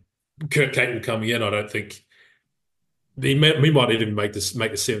everything. Kurt Capewell coming in, I don't think he might even make the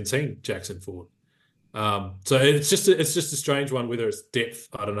 17. Jackson Ford. So it's just a strange one. Whether it's depth,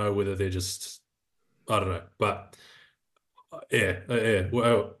 I don't know. Whether they're just, I don't know. But yeah.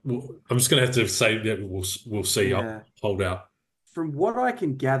 Well, I'm just gonna have to say that we'll see. Yeah. I'll hold out. From what I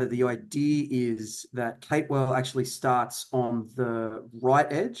can gather, the idea is that Capewell actually starts on the right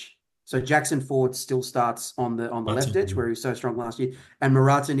edge. So Jackson Ford still starts on the left edge where he was so strong last year, and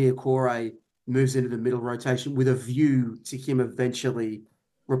Marata Niokore moves into the middle rotation with a view to him eventually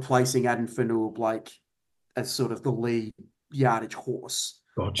replacing Adam Fanua Blake as sort of the lead yardage horse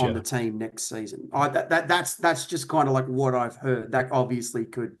on the team next season. That's just kind of like what I've heard. That obviously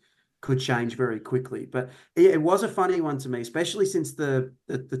could change very quickly, but it was a funny one to me, especially since the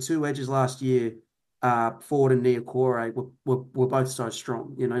two edges last year, Ford and Niokore were both so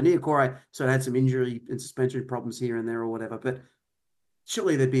strong. Niokore sort of had some injury and suspension problems here and there or whatever, but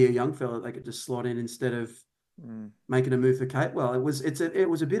surely there'd be a young fella they could just slot in instead of making a move for Capewell. It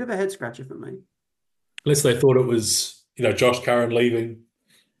was a bit of a head scratcher for me. Unless they thought it was, Josh Curran leaving,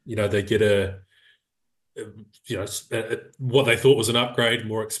 they get what they thought was an upgrade,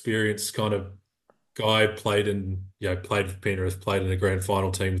 more experienced kind of guy, played with Penrith, played in a grand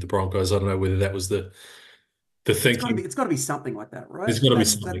final team with the Broncos. I don't know whether that was the thinking. It's got to be something like that, right? There's got to be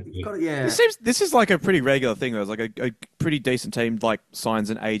something. Yeah. This is like a pretty regular thing. There's like a pretty decent team like signs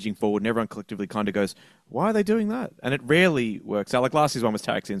an aging forward, and everyone collectively kind of goes, "Why are they doing that?" And it rarely works out. Like last year's one was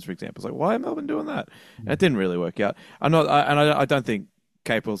Tarek Sims, for example. It's like, why are Melbourne doing that? And it didn't really work out. I don't think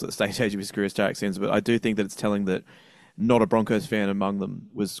Capewell's at the stage of his career as Tarek Sims, but I do think that it's telling that not a Broncos fan among them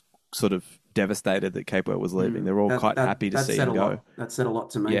was sort of devastated that Capewell was leaving. They're all quite happy to see him go. That said a lot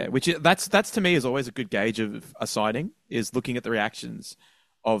to me. Yeah, that's to me is always a good gauge of a signing, is looking at the reactions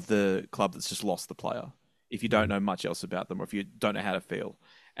of the club that's just lost the player. If you don't know much else about them, or if you don't know how to feel.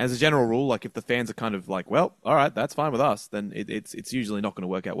 And as a general rule, like if the fans are kind of like, well, all right, that's fine with us, then it's usually not going to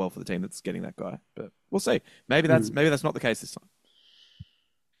work out well for the team that's getting that guy. But we'll see. Maybe that's not the case this time.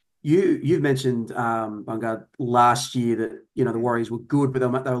 You've mentioned Bungard last year that the Warriors were good, but they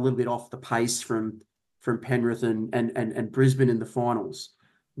were a little bit off the pace from Penrith and Brisbane in the finals.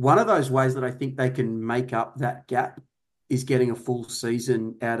 one of those ways that I think they can make up that gap is getting a full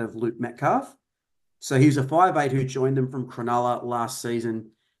season out of Luke Metcalf. So he was a 5'8" who joined them from Cronulla last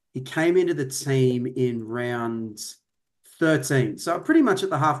season. He came into the team in round 13, so pretty much at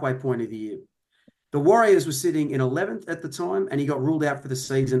the halfway point of the year. The Warriors were sitting in 11th at the time, and he got ruled out for the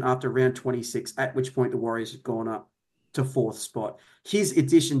season after round 26, at which point the Warriors had gone up to 4th spot. His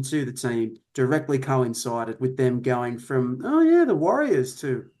addition to the team directly coincided with them going from, oh yeah, the Warriors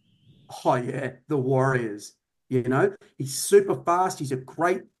to, oh yeah, the Warriors. You know, he's super fast. He's a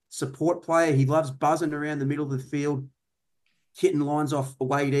great support player. He loves buzzing around the middle of the field, hitting lines off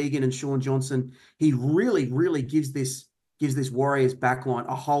Wade Egan and Sean Johnson. He really, really gives this Warriors backline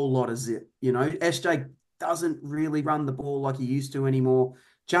a whole lot of zip. You know, SJ doesn't really run the ball like he used to anymore.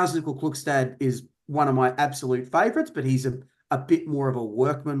 Charles Nickel-Klukstad is one of my absolute favorites, but he's a bit more of a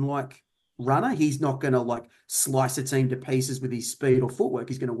workman-like runner. He's not going to like slice a team to pieces with his speed or footwork.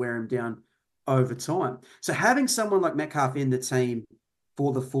 He's going to wear him down over time. So having someone like Metcalf in the team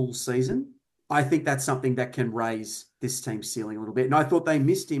for the full season, I think that's something that can raise this team's ceiling a little bit. And I thought they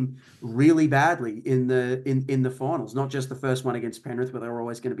missed him really badly in the finals, not just the first one against Penrith, where they were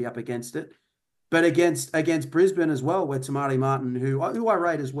always going to be up against it, but against Brisbane as well, where Tamari Martin, who I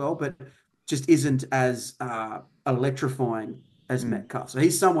rate as well, but just isn't as electrifying as Metcalf. So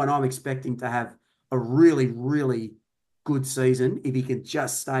he's someone I'm expecting to have a really, really good season if he can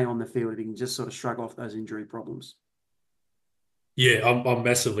just stay on the field, if he can just sort of shrug off those injury problems. Yeah, I'm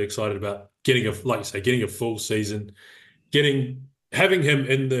massively excited about getting a full season, having him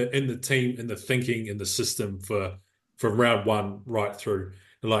in the team, in the thinking, in the system from round one right through.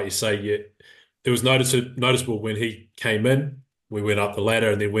 And like you say, yeah, it was noticeable when he came in. We went up the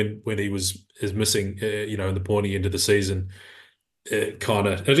ladder, and then when he is missing, in the pointy end of the season, it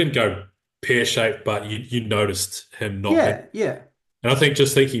didn't go pear-shaped, but you noticed him not. Yeah. And I think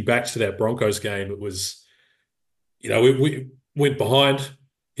just thinking back to that Broncos game, it was, we went behind.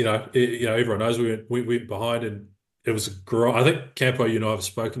 Everyone knows we went behind, and it was I think Campo, you and I have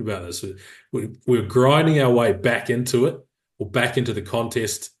spoken about this. We were grinding our way back into it, or back into the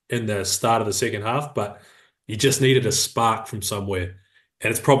contest in the start of the second half, but you just needed a spark from somewhere,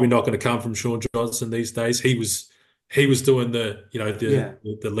 and it's probably not going to come from Sean Johnson these days. He was doing the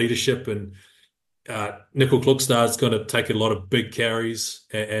leadership, and Nickel-Klukstad's going to take a lot of big carries,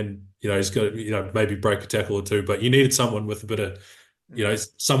 and he's going to maybe break a tackle or two, but you needed someone with a bit of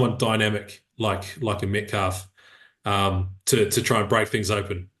someone dynamic like a Metcalf to try and break things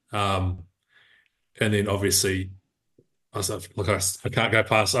open. And then obviously, I can't go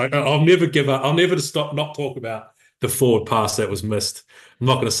past. I'll never give up. I'll never stop not talk about the forward pass that was missed. I'm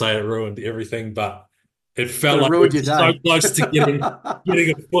not going to say it ruined everything, but it felt like we were so close to getting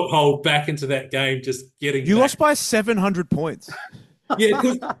a foothold back into that game. You lost by 700 points. Yeah,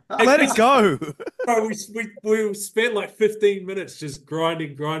 let it go. Bro, we spent like 15 minutes just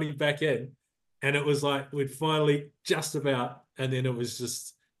grinding back in, and it was like we'd finally just about, and then it was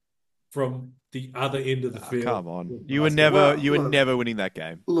just from the other end of the field. Come on, you were never winning that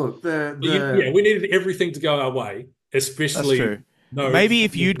game. Look, we needed everything to go our way, especially. That's true. Maybe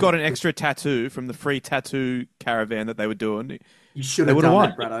if you'd got an extra tattoo from the free tattoo caravan that they were doing, you should have done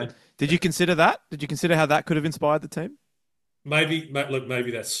that, Brado. Did you consider that? Did you consider how that could have inspired the team? Maybe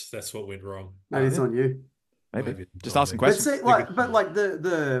that's what went wrong. Maybe it's on you. Maybe just asking questions. But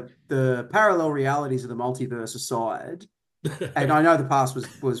the parallel realities of the multiverse aside, and I know the pass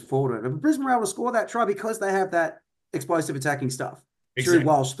was forward, but Brisbane were able to score that try because they have that explosive attacking stuff through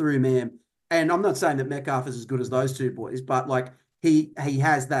Walsh, through Mam. And I'm not saying that Metcalf is as good as those two boys, but like he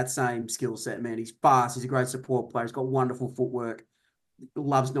has that same skill set, man. He's fast. He's a great support player. He's got wonderful footwork.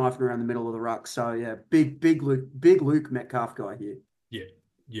 Loves knifing around the middle of the ruck. So yeah, big Luke Metcalf guy here.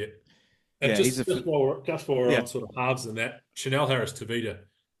 Yeah. And just while we're on sort of halves in that, Chanel Harris-Tavita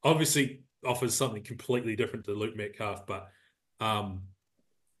obviously offers something completely different to Luke Metcalf, but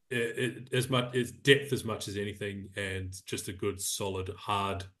it's depth as much as anything, and just a good, solid,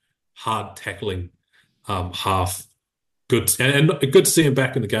 hard tackling half. Good, and good to see him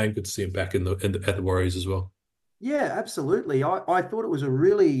back in the game. Good to see him back at the Warriors as well. Yeah, absolutely. I thought it was a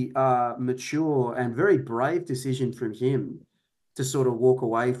really mature and very brave decision from him to sort of walk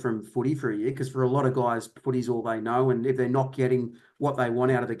away from footy for a year, because for a lot of guys, footy's all they know, and if they're not getting what they want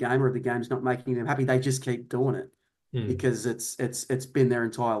out of the game, or if the game's not making them happy, they just keep doing it because it's been their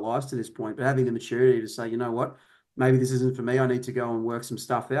entire lives to this point. But having the maturity to say, you know what, maybe this isn't for me. I need to go and work some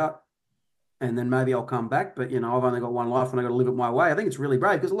stuff out, and then maybe I'll come back. But I've only got one life, and I got to live it my way. I think it's really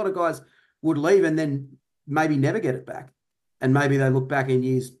brave, because a lot of guys would leave and then maybe never get it back, and maybe they look back in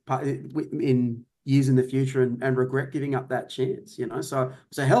years, in years in the future and regret giving up that chance, So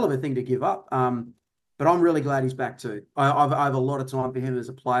it's a hell of a thing to give up. But I'm really glad he's back too. I have a lot of time for him as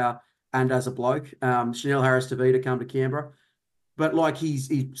a player and as a bloke. Chanel Harris to come to Canberra. But like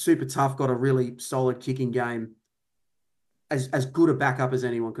he's super tough, got a really solid kicking game, as good a backup as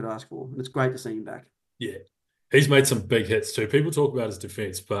anyone could ask for. And it's great to see him back. Yeah. He's made some big hits too. People talk about his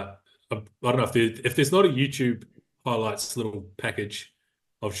defense, but I don't know if there's not a YouTube highlights little package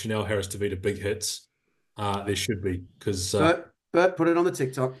of Chanel Harris DeVita big hits, there should be, because Bert, put it on the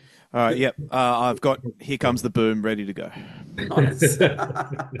TikTok. All right, yep. I've got Here Comes the Boom ready to go. Nice.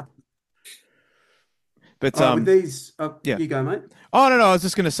 But with these, yeah. You go, mate. Oh no, I was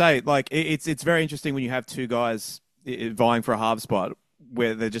just going to say, like, it's very interesting when you have two guys vying for a half spot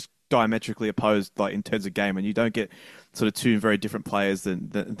where they're just diametrically opposed, like in terms of game, and you don't get sort of two very different players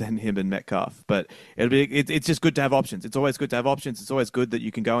than him and Metcalf. But it's just good to have options. It's always good to have options. It's always good that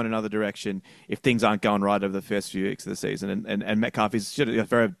you can go in another direction if things aren't going right over the first few weeks of the season. And Metcalf is a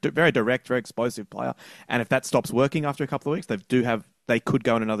very, very direct, very explosive player. And if that stops working after a couple of weeks, they could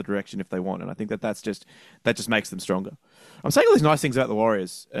go in another direction if they want. And I think that just makes them stronger. I'm saying all these nice things about the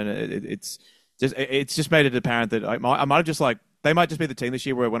Warriors, and it's just made it apparent that I might have just like. They might just be the team this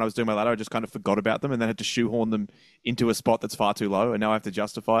year where when I was doing my ladder, I just kind of forgot about them and then had to shoehorn them into a spot that's far too low, and now I have to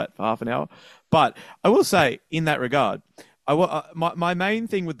justify it for half an hour. But I will say, in that regard, my main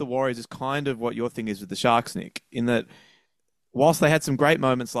thing with the Warriors is kind of what your thing is with the Sharks, Nick, in that whilst they had some great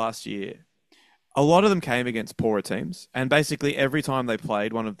moments last year, a lot of them came against poorer teams, and basically every time they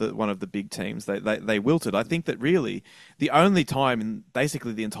played one of the big teams, they wilted. I think that really the only time in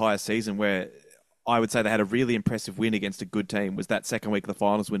basically the entire season where I would say they had a really impressive win against a good team was that second week of the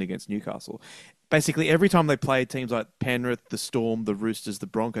finals win against Newcastle. Basically, every time they played teams like Penrith, the Storm, the Roosters, the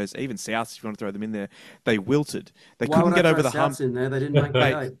Broncos, even Souths, if you want to throw them in there, they wilted. They couldn't get over the hump. In there? They didn't make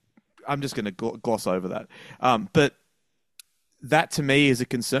the eight. I'm just going to gloss over that. But that to me is a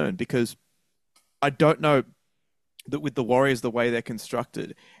concern, because I don't know that with the Warriors, the way they're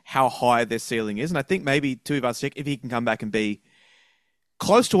constructed, how high their ceiling is. And I think maybe Tuivasa-Sheck, if he can come back and be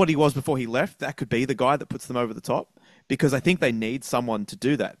close to what he was before he left, that could be the guy that puts them over the top, because I think they need someone to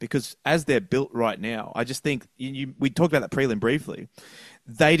do that, because as they're built right now, I just think we talked about that prelim briefly.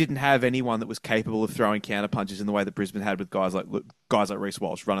 They didn't have anyone that was capable of throwing counter punches in the way that Brisbane had with guys like Reece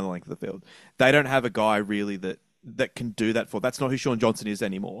Walsh running the length of the field. They don't have a guy really that can do that for. That's not who Sean Johnson is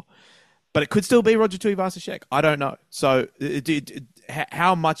anymore. But it could still be Roger Tuivasa-Sheck. I don't know. So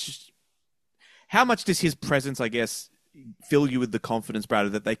how much does his presence, I guess, fill you with the confidence,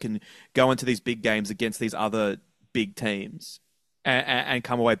 Brad, that they can go into these big games against these other big teams and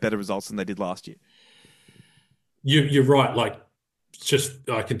come away better results than they did last year? You're right. Like, just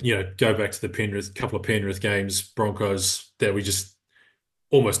I can go back to the couple of Penrith games, Broncos, that we just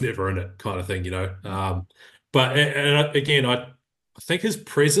almost never in it kind of thing, But again, I think his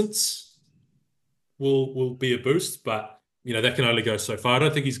presence will be a boost, but that can only go so far. I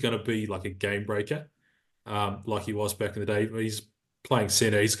don't think he's going to be like a game breaker. Like he was back in the day. He's playing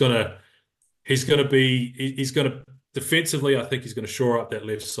center. He's gonna defensively. I think he's gonna shore up that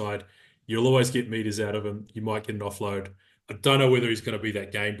left side. You'll always get meters out of him. You might get an offload. I don't know whether he's going to be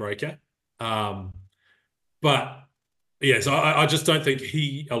that game breaker. But yeah, so I just don't think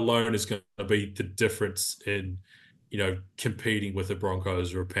he alone is going to be the difference in competing with the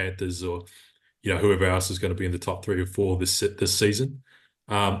Broncos or Panthers or whoever else is going to be in the top 3 or 4 this season.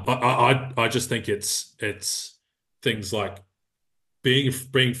 I just think it's things like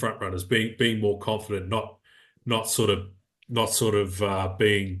being front runners, being more confident, not sort of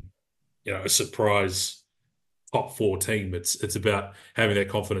being a surprise top 4 team. It's about having that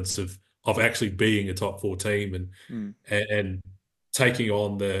confidence of actually being a top 4 team and taking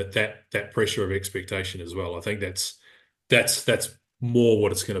on that pressure of expectation as well. I think that's more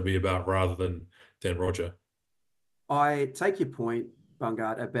what it's going to be about rather than Roger. I take your point,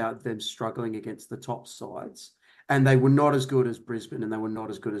 Bungard, about them struggling against the top sides, and they were not as good as Brisbane, and they were not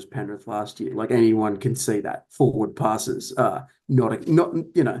as good as Penrith last year. Like, anyone can see that. Forward passes,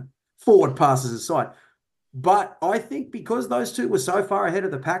 forward passes aside. But I think because those two were so far ahead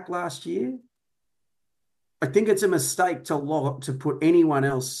of the pack last year, I think it's a mistake to put anyone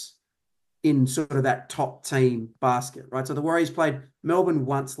else in sort of that top team basket, right? So the Warriors played Melbourne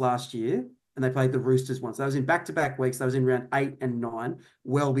once last year, and they played the Roosters once. That was in back-to-back weeks. That was in round 8 and 9,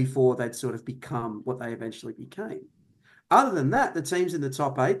 well before they'd sort of become what they eventually became. Other than that, the teams in the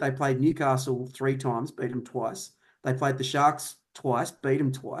top 8, they played Newcastle 3 times, beat them twice. They played the Sharks twice, beat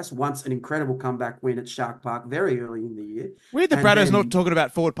them twice. Once an incredible comeback win at Shark Park very early in the year. Weird that Brado's not talking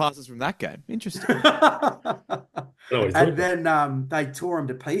about forward passes from that game. Interesting. No, he And thought then they tore them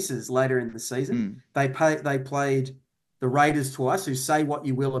to pieces later in the season. They played the Raiders twice, who say what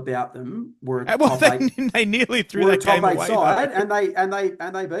you will about them, were a Well, top eight. they nearly threw Were a that top game eight away. side, Though.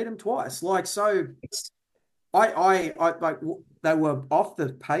 and they beat them twice. Like so, I like they were off the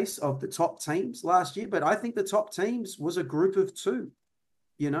pace of the top teams last year, but I think the top teams was a group of two,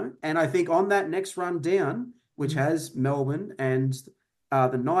 and I think on that next run down, which has Melbourne and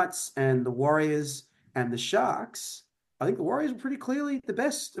the Knights and the Warriors and the Sharks, I think the Warriors are pretty clearly the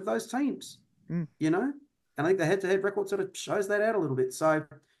best of those teams, and I think the head-to-head record sort of shows that out a little bit. So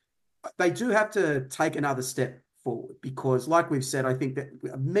they do have to take another step forward because, like we've said, I think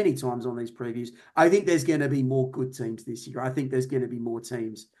that many times on these previews, I think there's going to be more good teams this year. I think there's going to be more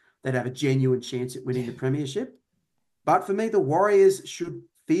teams that have a genuine chance at winning the premiership. But for me, the Warriors should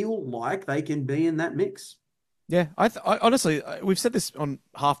feel like they can be in that mix. Yeah, I honestly, we've said this on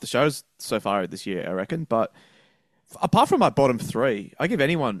half the shows so far this year, I reckon. But apart from my bottom three, I give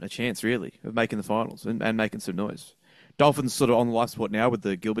anyone a chance, really, of making the finals and making some noise. Dolphins sort of on life support now with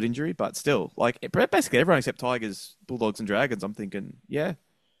the Gilbert injury, but still, like basically everyone except Tigers, Bulldogs, and Dragons. I'm thinking, yeah,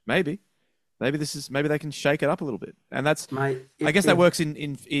 maybe they can shake it up a little bit, and that's. Mate, I guess that works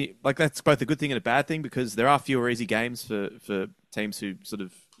in like that's both a good thing and a bad thing because there are fewer easy games for teams who sort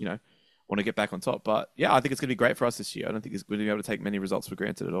of want to get back on top. But yeah, I think it's going to be great for us this year. I don't think it's going to be able to take many results for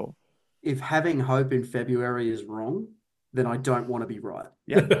granted at all. If having hope in February is wrong, then I don't want to be right.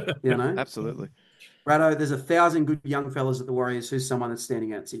 Yeah, absolutely. Brado, there's 1,000 good young fellas at the Warriors. Who's someone that's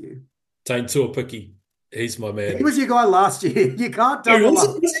standing out to you? Tane Tuapiki. He's my man. He was your guy last year. You can't double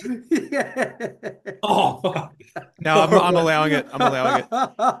up. Yeah. Oh, fuck. No, I'm allowing it.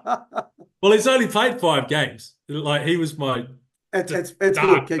 Well, he's only played 5 games. Like, he was my... It's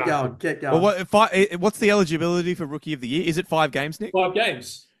good. Keep going. Well, what's the eligibility for Rookie of the Year? Is it 5 games, Nick? 5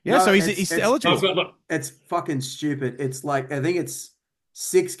 games. Yeah, no, so he's eligible. It's fucking stupid. It's like, I think it's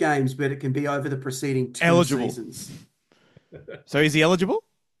 6 games, but it can be over the preceding 2 seasons. So is he eligible?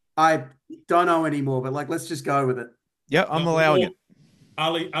 I don't know anymore, but let's just go with it. Yeah, I'm allowing it.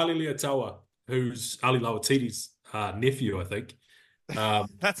 Ali Leotawa, who's Ali Lawatiti's nephew, I think.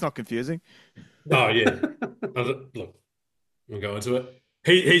 That's not confusing. Oh, yeah. Look, I'm going to it.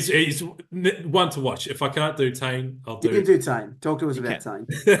 He's one to watch. If I can't do Tane, I'll do... You can do Tane. Talk to us about Tane.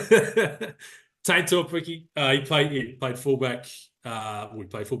 Tane Tuapiki, he played fullback. We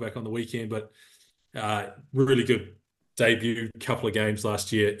played fullback on the weekend, but really good debut. Couple of games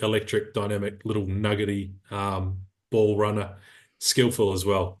last year. Electric, dynamic, little nuggety ball runner. Skillful as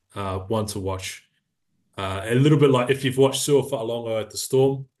well. One to watch. A little bit like if you've watched Sua Fa'alongo at the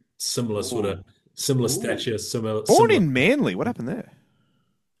Storm. Similar stature. Born in Manly. What happened there?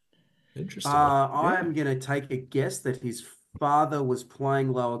 Interesting. I'm going to take a guess that his father was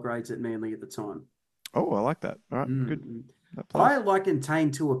playing lower grades at Manly at the time. Oh, I like that. All right, good. I liken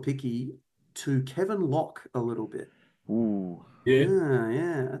Tane Tuapiki to Kevin Locke a little bit. Ooh.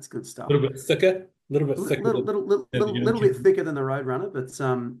 Yeah, that's good stuff. A little bit thicker. Little bit thicker than the Roadrunner, but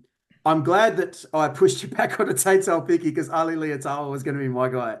I'm glad that I pushed you back on a Tane Tuapiki because Ali Leotawa was going to be my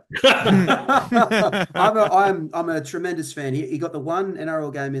guy. I'm a tremendous fan. He got the one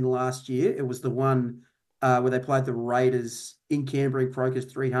NRL game in last year. It was the one where they played the Raiders in Canberra in Crocus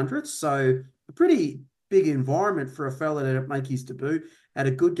 300. So a pretty big environment for a fella to make his debut. Had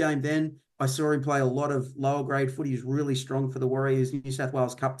a good game then. I saw him play a lot of lower grade footy. He's really strong for the Warriors New South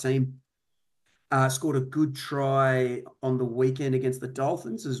Wales Cup team. Scored a good try on the weekend against the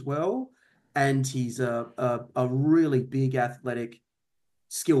Dolphins as well. And he's a really big, athletic,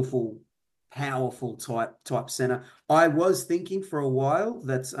 skillful, powerful type center. I was thinking for a while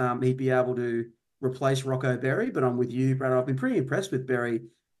that he'd be able to replace Rocco Berry, but I'm with you, Brad. I've been pretty impressed with Berry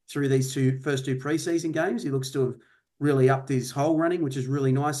through these first two preseason games. He looks to have really upped his hole running, which is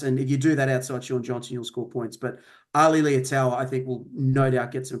really nice. And if you do that outside Sean Johnson, you'll score points. But Ali Leotawa, I think, will no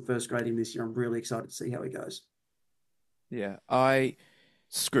doubt get some first grading this year. I'm really excited to see how he goes. Yeah, I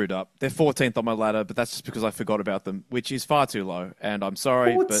screwed up. They're 14th on my ladder, but that's just because I forgot about them, which is far too low. And I'm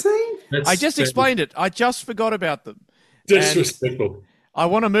sorry, 14? But I just explained it. I just forgot about them. Disrespectful. I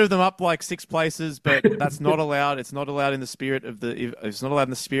want to move them up like 6 places, but that's not allowed. It's not allowed in the spirit of it's not allowed in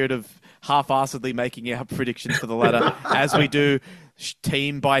the spirit of half-assedly making our predictions for the ladder as we do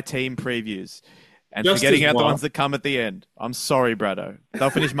team by team previews and just forgetting out the ones that come at the end. I'm sorry, Brado. They'll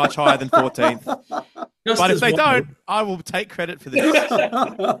finish much higher than 14th. But if they don't, I will take credit for this.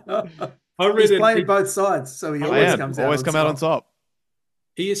 He's playing both sides, so he always comes out on top.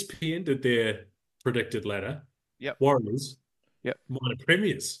 ESPN did their predicted ladder. Yep. Warriors. Yep. Minor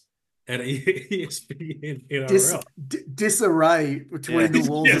premiers and ESPN NRL. Disarray between the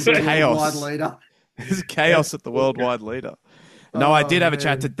walls of the worldwide leader. There's chaos at the worldwide leader. No, I did have a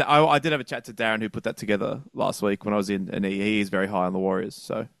chat to I did have a chat to Darren, who put that together last week when I was in, and he is very high on the Warriors.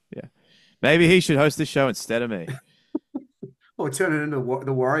 So yeah, maybe he should host this show instead of me. Or turn it into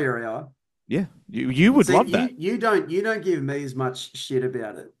the Warrior Hour. Yeah, you would love that. You don't give me as much shit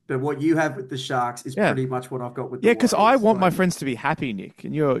about it, but what you have with the Sharks is pretty much what I've got with the Warriors. Because I want my friends to be happy, Nick,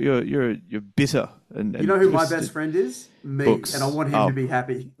 and you're bitter. And you know who my best friend is? Me, Books. And I want him to be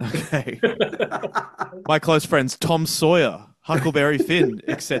happy. Okay. My close friends Tom Sawyer, Huckleberry Finn,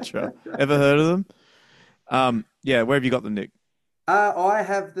 etc. Ever heard of them? Yeah, where have you got them, Nick? I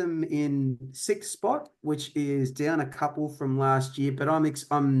have them in 6th spot, which is down a couple from last year, but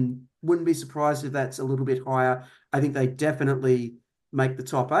I'm wouldn't be surprised if that's a little bit higher. I think they definitely make the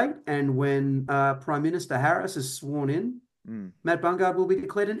top 8, and when Prime Minister Harris is sworn in, Matt Bungard will be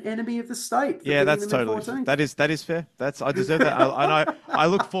declared an enemy of the state. Yeah, that's totally that is fair. I deserve that. I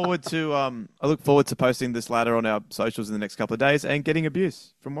look forward to posting this ladder on our socials in the next couple of days and getting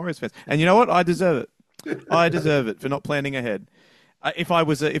abuse from Warriors fans. And you know what? I deserve it. I deserve it for not planning ahead. If I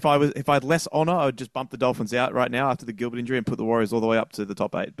had less honor, I would just bump the Dolphins out right now after the Gilbert injury and put the Warriors all the way up to the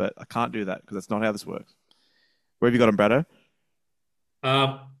top 8. But I can't do that because that's not how this works. Where have you got them, Brado?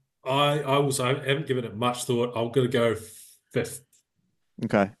 I also haven't given it much thought. I'm going to go 5th.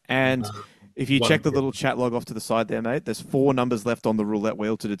 Okay, and if you check the little chat log off to the side there, mate, there's 4 numbers left on the roulette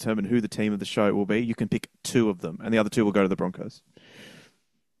wheel to determine who the team of the show will be. You can pick 2 of them, and the other 2 will go to the Broncos.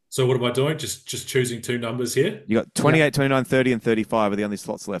 So what am I doing? Just choosing 2 numbers here? You got 28, 29, 30, and 35 are the only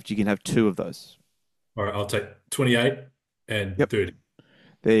slots left. You can have 2 of those. All right, I'll take 28 and 30.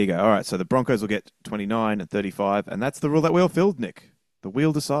 There you go. All right, so the Broncos will get 29 and 35, and that's the roulette wheel filled, Nick. The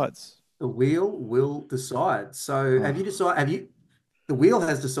wheel decides. The wheel will decide. So have you decided? The wheel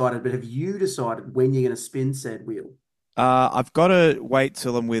has decided, but have you decided when you're going to spin said wheel? I've got to wait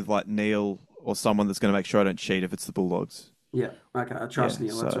till I'm with like Neil or someone that's going to make sure I don't cheat if it's the Bulldogs. Yeah. Okay. I trust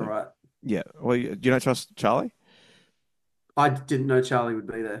Neil. That's all right. Yeah. Well, you don't trust Charlie? I didn't know Charlie would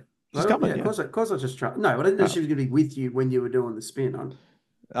be there. She's coming. Yeah, of course I just trust. No, I didn't know she was going to be with you when you were doing the spin.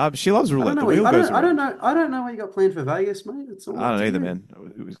 She loves roulette. I don't know what you got planned for Vegas, mate. It's all I don't either, man.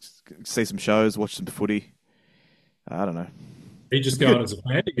 See some shows, watch some footy. I don't know. Are you just going as a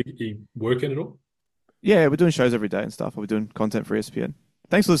fan? Are you working at all? Yeah, we're doing shows every day and stuff. We're doing content for ESPN.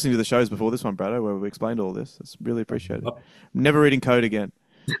 Thanks for listening to the shows before this one, Brado, where we explained all this. That's really appreciated. Never reading code again.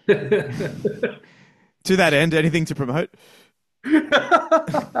 To that end, anything to promote? You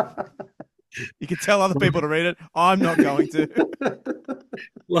can tell other people to read it. I'm not going to.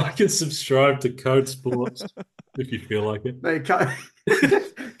 Like and subscribe to Code Sports if you feel like it.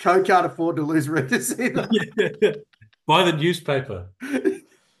 Code can't afford to lose readers either. Yeah. Buy the newspaper.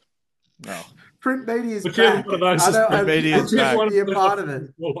 Oh. Print media is back. Print media is back. Be a part of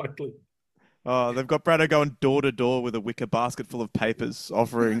it. More likely. Oh, they've got Brado going door to door with a wicker basket full of papers,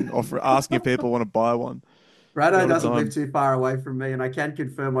 asking if people want to buy one. Brado doesn't live too far away from me, and I can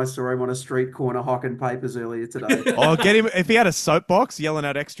confirm I saw him on a street corner hawking papers earlier today. Oh, get him if he had a soapbox yelling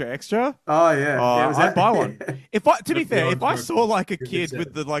out extra, extra. Oh yeah, I'd buy one. If I saw like a kid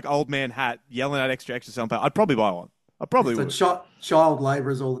with the like old man hat yelling out extra, extra selling paper, I'd probably buy one. I probably would. Child labour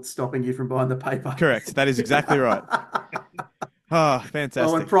is all that's stopping you from buying the paper. Correct. That is exactly right. Oh, fantastic.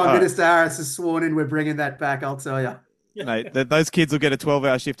 Well, when Prime Minister Harris is sworn in, we're bringing that back, I'll tell you. Mate, those kids will get a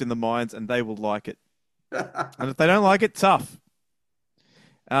 12-hour shift in the mines and they will like it. And if they don't like it, tough.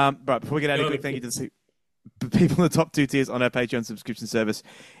 Right, before we get out of here, quick thank you to the people in the top 2 tiers on our Patreon subscription service.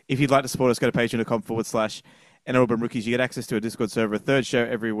 If you'd like to support us, go to patreon.com/NRL Boom Rookies. You get access to a Discord server, a 3rd show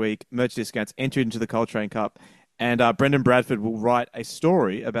every week, merch discounts, entry into the Coltrane Cup, and Brendan Bradford will write a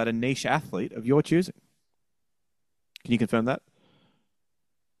story about a niche athlete of your choosing. Can you confirm that?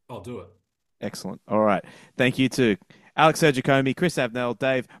 I'll do it. Excellent. All right. Thank you to Alex Sergicomi, Chris Avnell,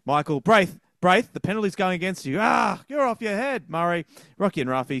 Dave, Michael, Braith, the penalty's going against you. You're off your head, Murray. Rocky and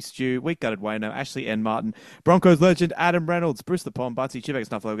Rafi, Stu, Weak-Gutted Wayno, Ashley N. Martin, Broncos legend Adam Reynolds, Bruce the Pond, Butsy, Chivek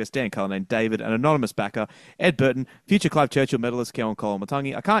Snufflebogus, Dan Cullinane, David, an anonymous backer, Ed Burton, future Clive Churchill medalist, Kellen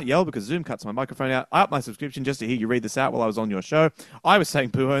Colomatangi. I can't yell because Zoom cuts my microphone out. I upped my subscription just to hear you read this out while I was on your show. I was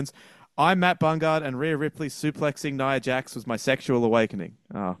saying poo-hones. I'm Matt Bungard, and Rhea Ripley suplexing Nia Jax was my sexual awakening.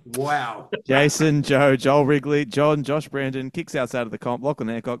 Oh. Wow. Jason, Joe, Joel Wrigley, John, Josh Brandon, kicks outside of the comp, Lachlan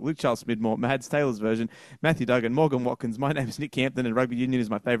Hancock, Luke Charles Midmore, Mads Taylor's version, Matthew Duggan, Morgan Watkins. My name is Nick Campton, and rugby union is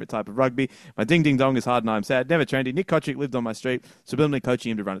my favourite type of rugby. My ding-ding-dong is hard and I'm sad. Never trendy. Nick Kotrick lived on my street, subliminally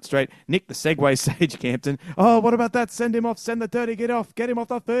coaching him to run it straight. Nick the Segway Sage Campton. Oh, what about that? Send him off. Send the dirty. Get off. Get him off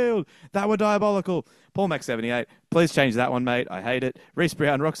the field. That were diabolical. Paul Mac 78. Please change that one, mate. I hate it. Reese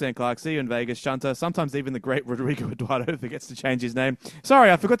Brown, Roxanne Clark. See you in Vegas. Shunter. Sometimes even the great Rodrigo Eduardo forgets to change his name.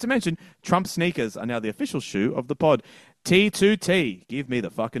 Sorry, I forgot to mention Trump sneakers are now the official shoe of the pod. T2T. Give me the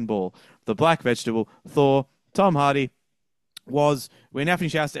fucking ball. The Black Vegetable. Thor. Tom Hardy. We're now finishing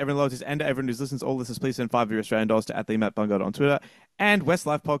shouts to everyone loyalties and to everyone who's listened to all listeners. Please send $5 of your Australian dollars to @theMattBungard on Twitter and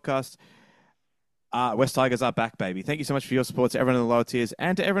Westlife Podcast. West Tigers are back, baby. Thank you so much for your support to everyone in the lower tiers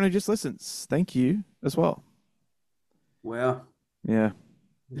and to everyone who just listens. Thank you as well. Wow. Yeah.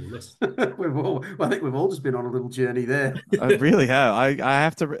 I think we've all just been on a little journey there. I really have. I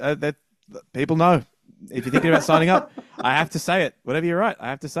have to. People know. If you're thinking about signing up, I have to say it. Whatever you're right, I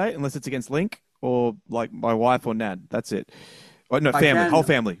have to say it, unless it's against Link or like my wife or Nad. That's it. Oh, no, family. Whole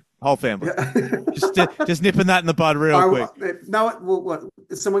family. Yeah. just nipping that in the bud real quick. No, what?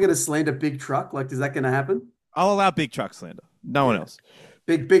 Is someone going to slander Big Truck? Like, is that going to happen? I'll allow Big Truck slander. No one else.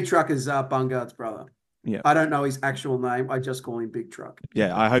 Big Truck is Bungard's brother. Yeah. I don't know his actual name. I just call him Big Truck.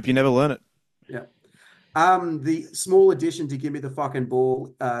 Yeah, I hope you never learn it. Yeah. The small addition to Give Me the Fucking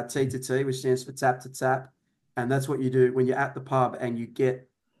Ball, T to T, which stands for tap to tap. And that's what you do when you're at the pub and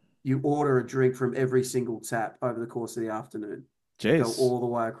you order a drink from every single tap over the course of the afternoon. Jeez. Go all the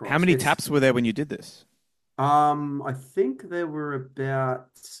way across. How many taps were there when you did this? I think there were about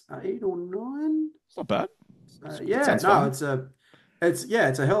 8 or 9. It's not bad.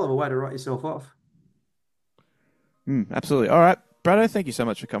 It's a hell of a way to write yourself off. Absolutely. All right, Brado, thank you so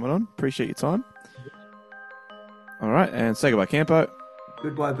much for coming on. Appreciate your time. All right, and say goodbye, Campo.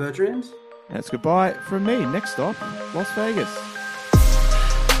 Goodbye, Bertrand. And it's goodbye from me. Next stop, Las Vegas.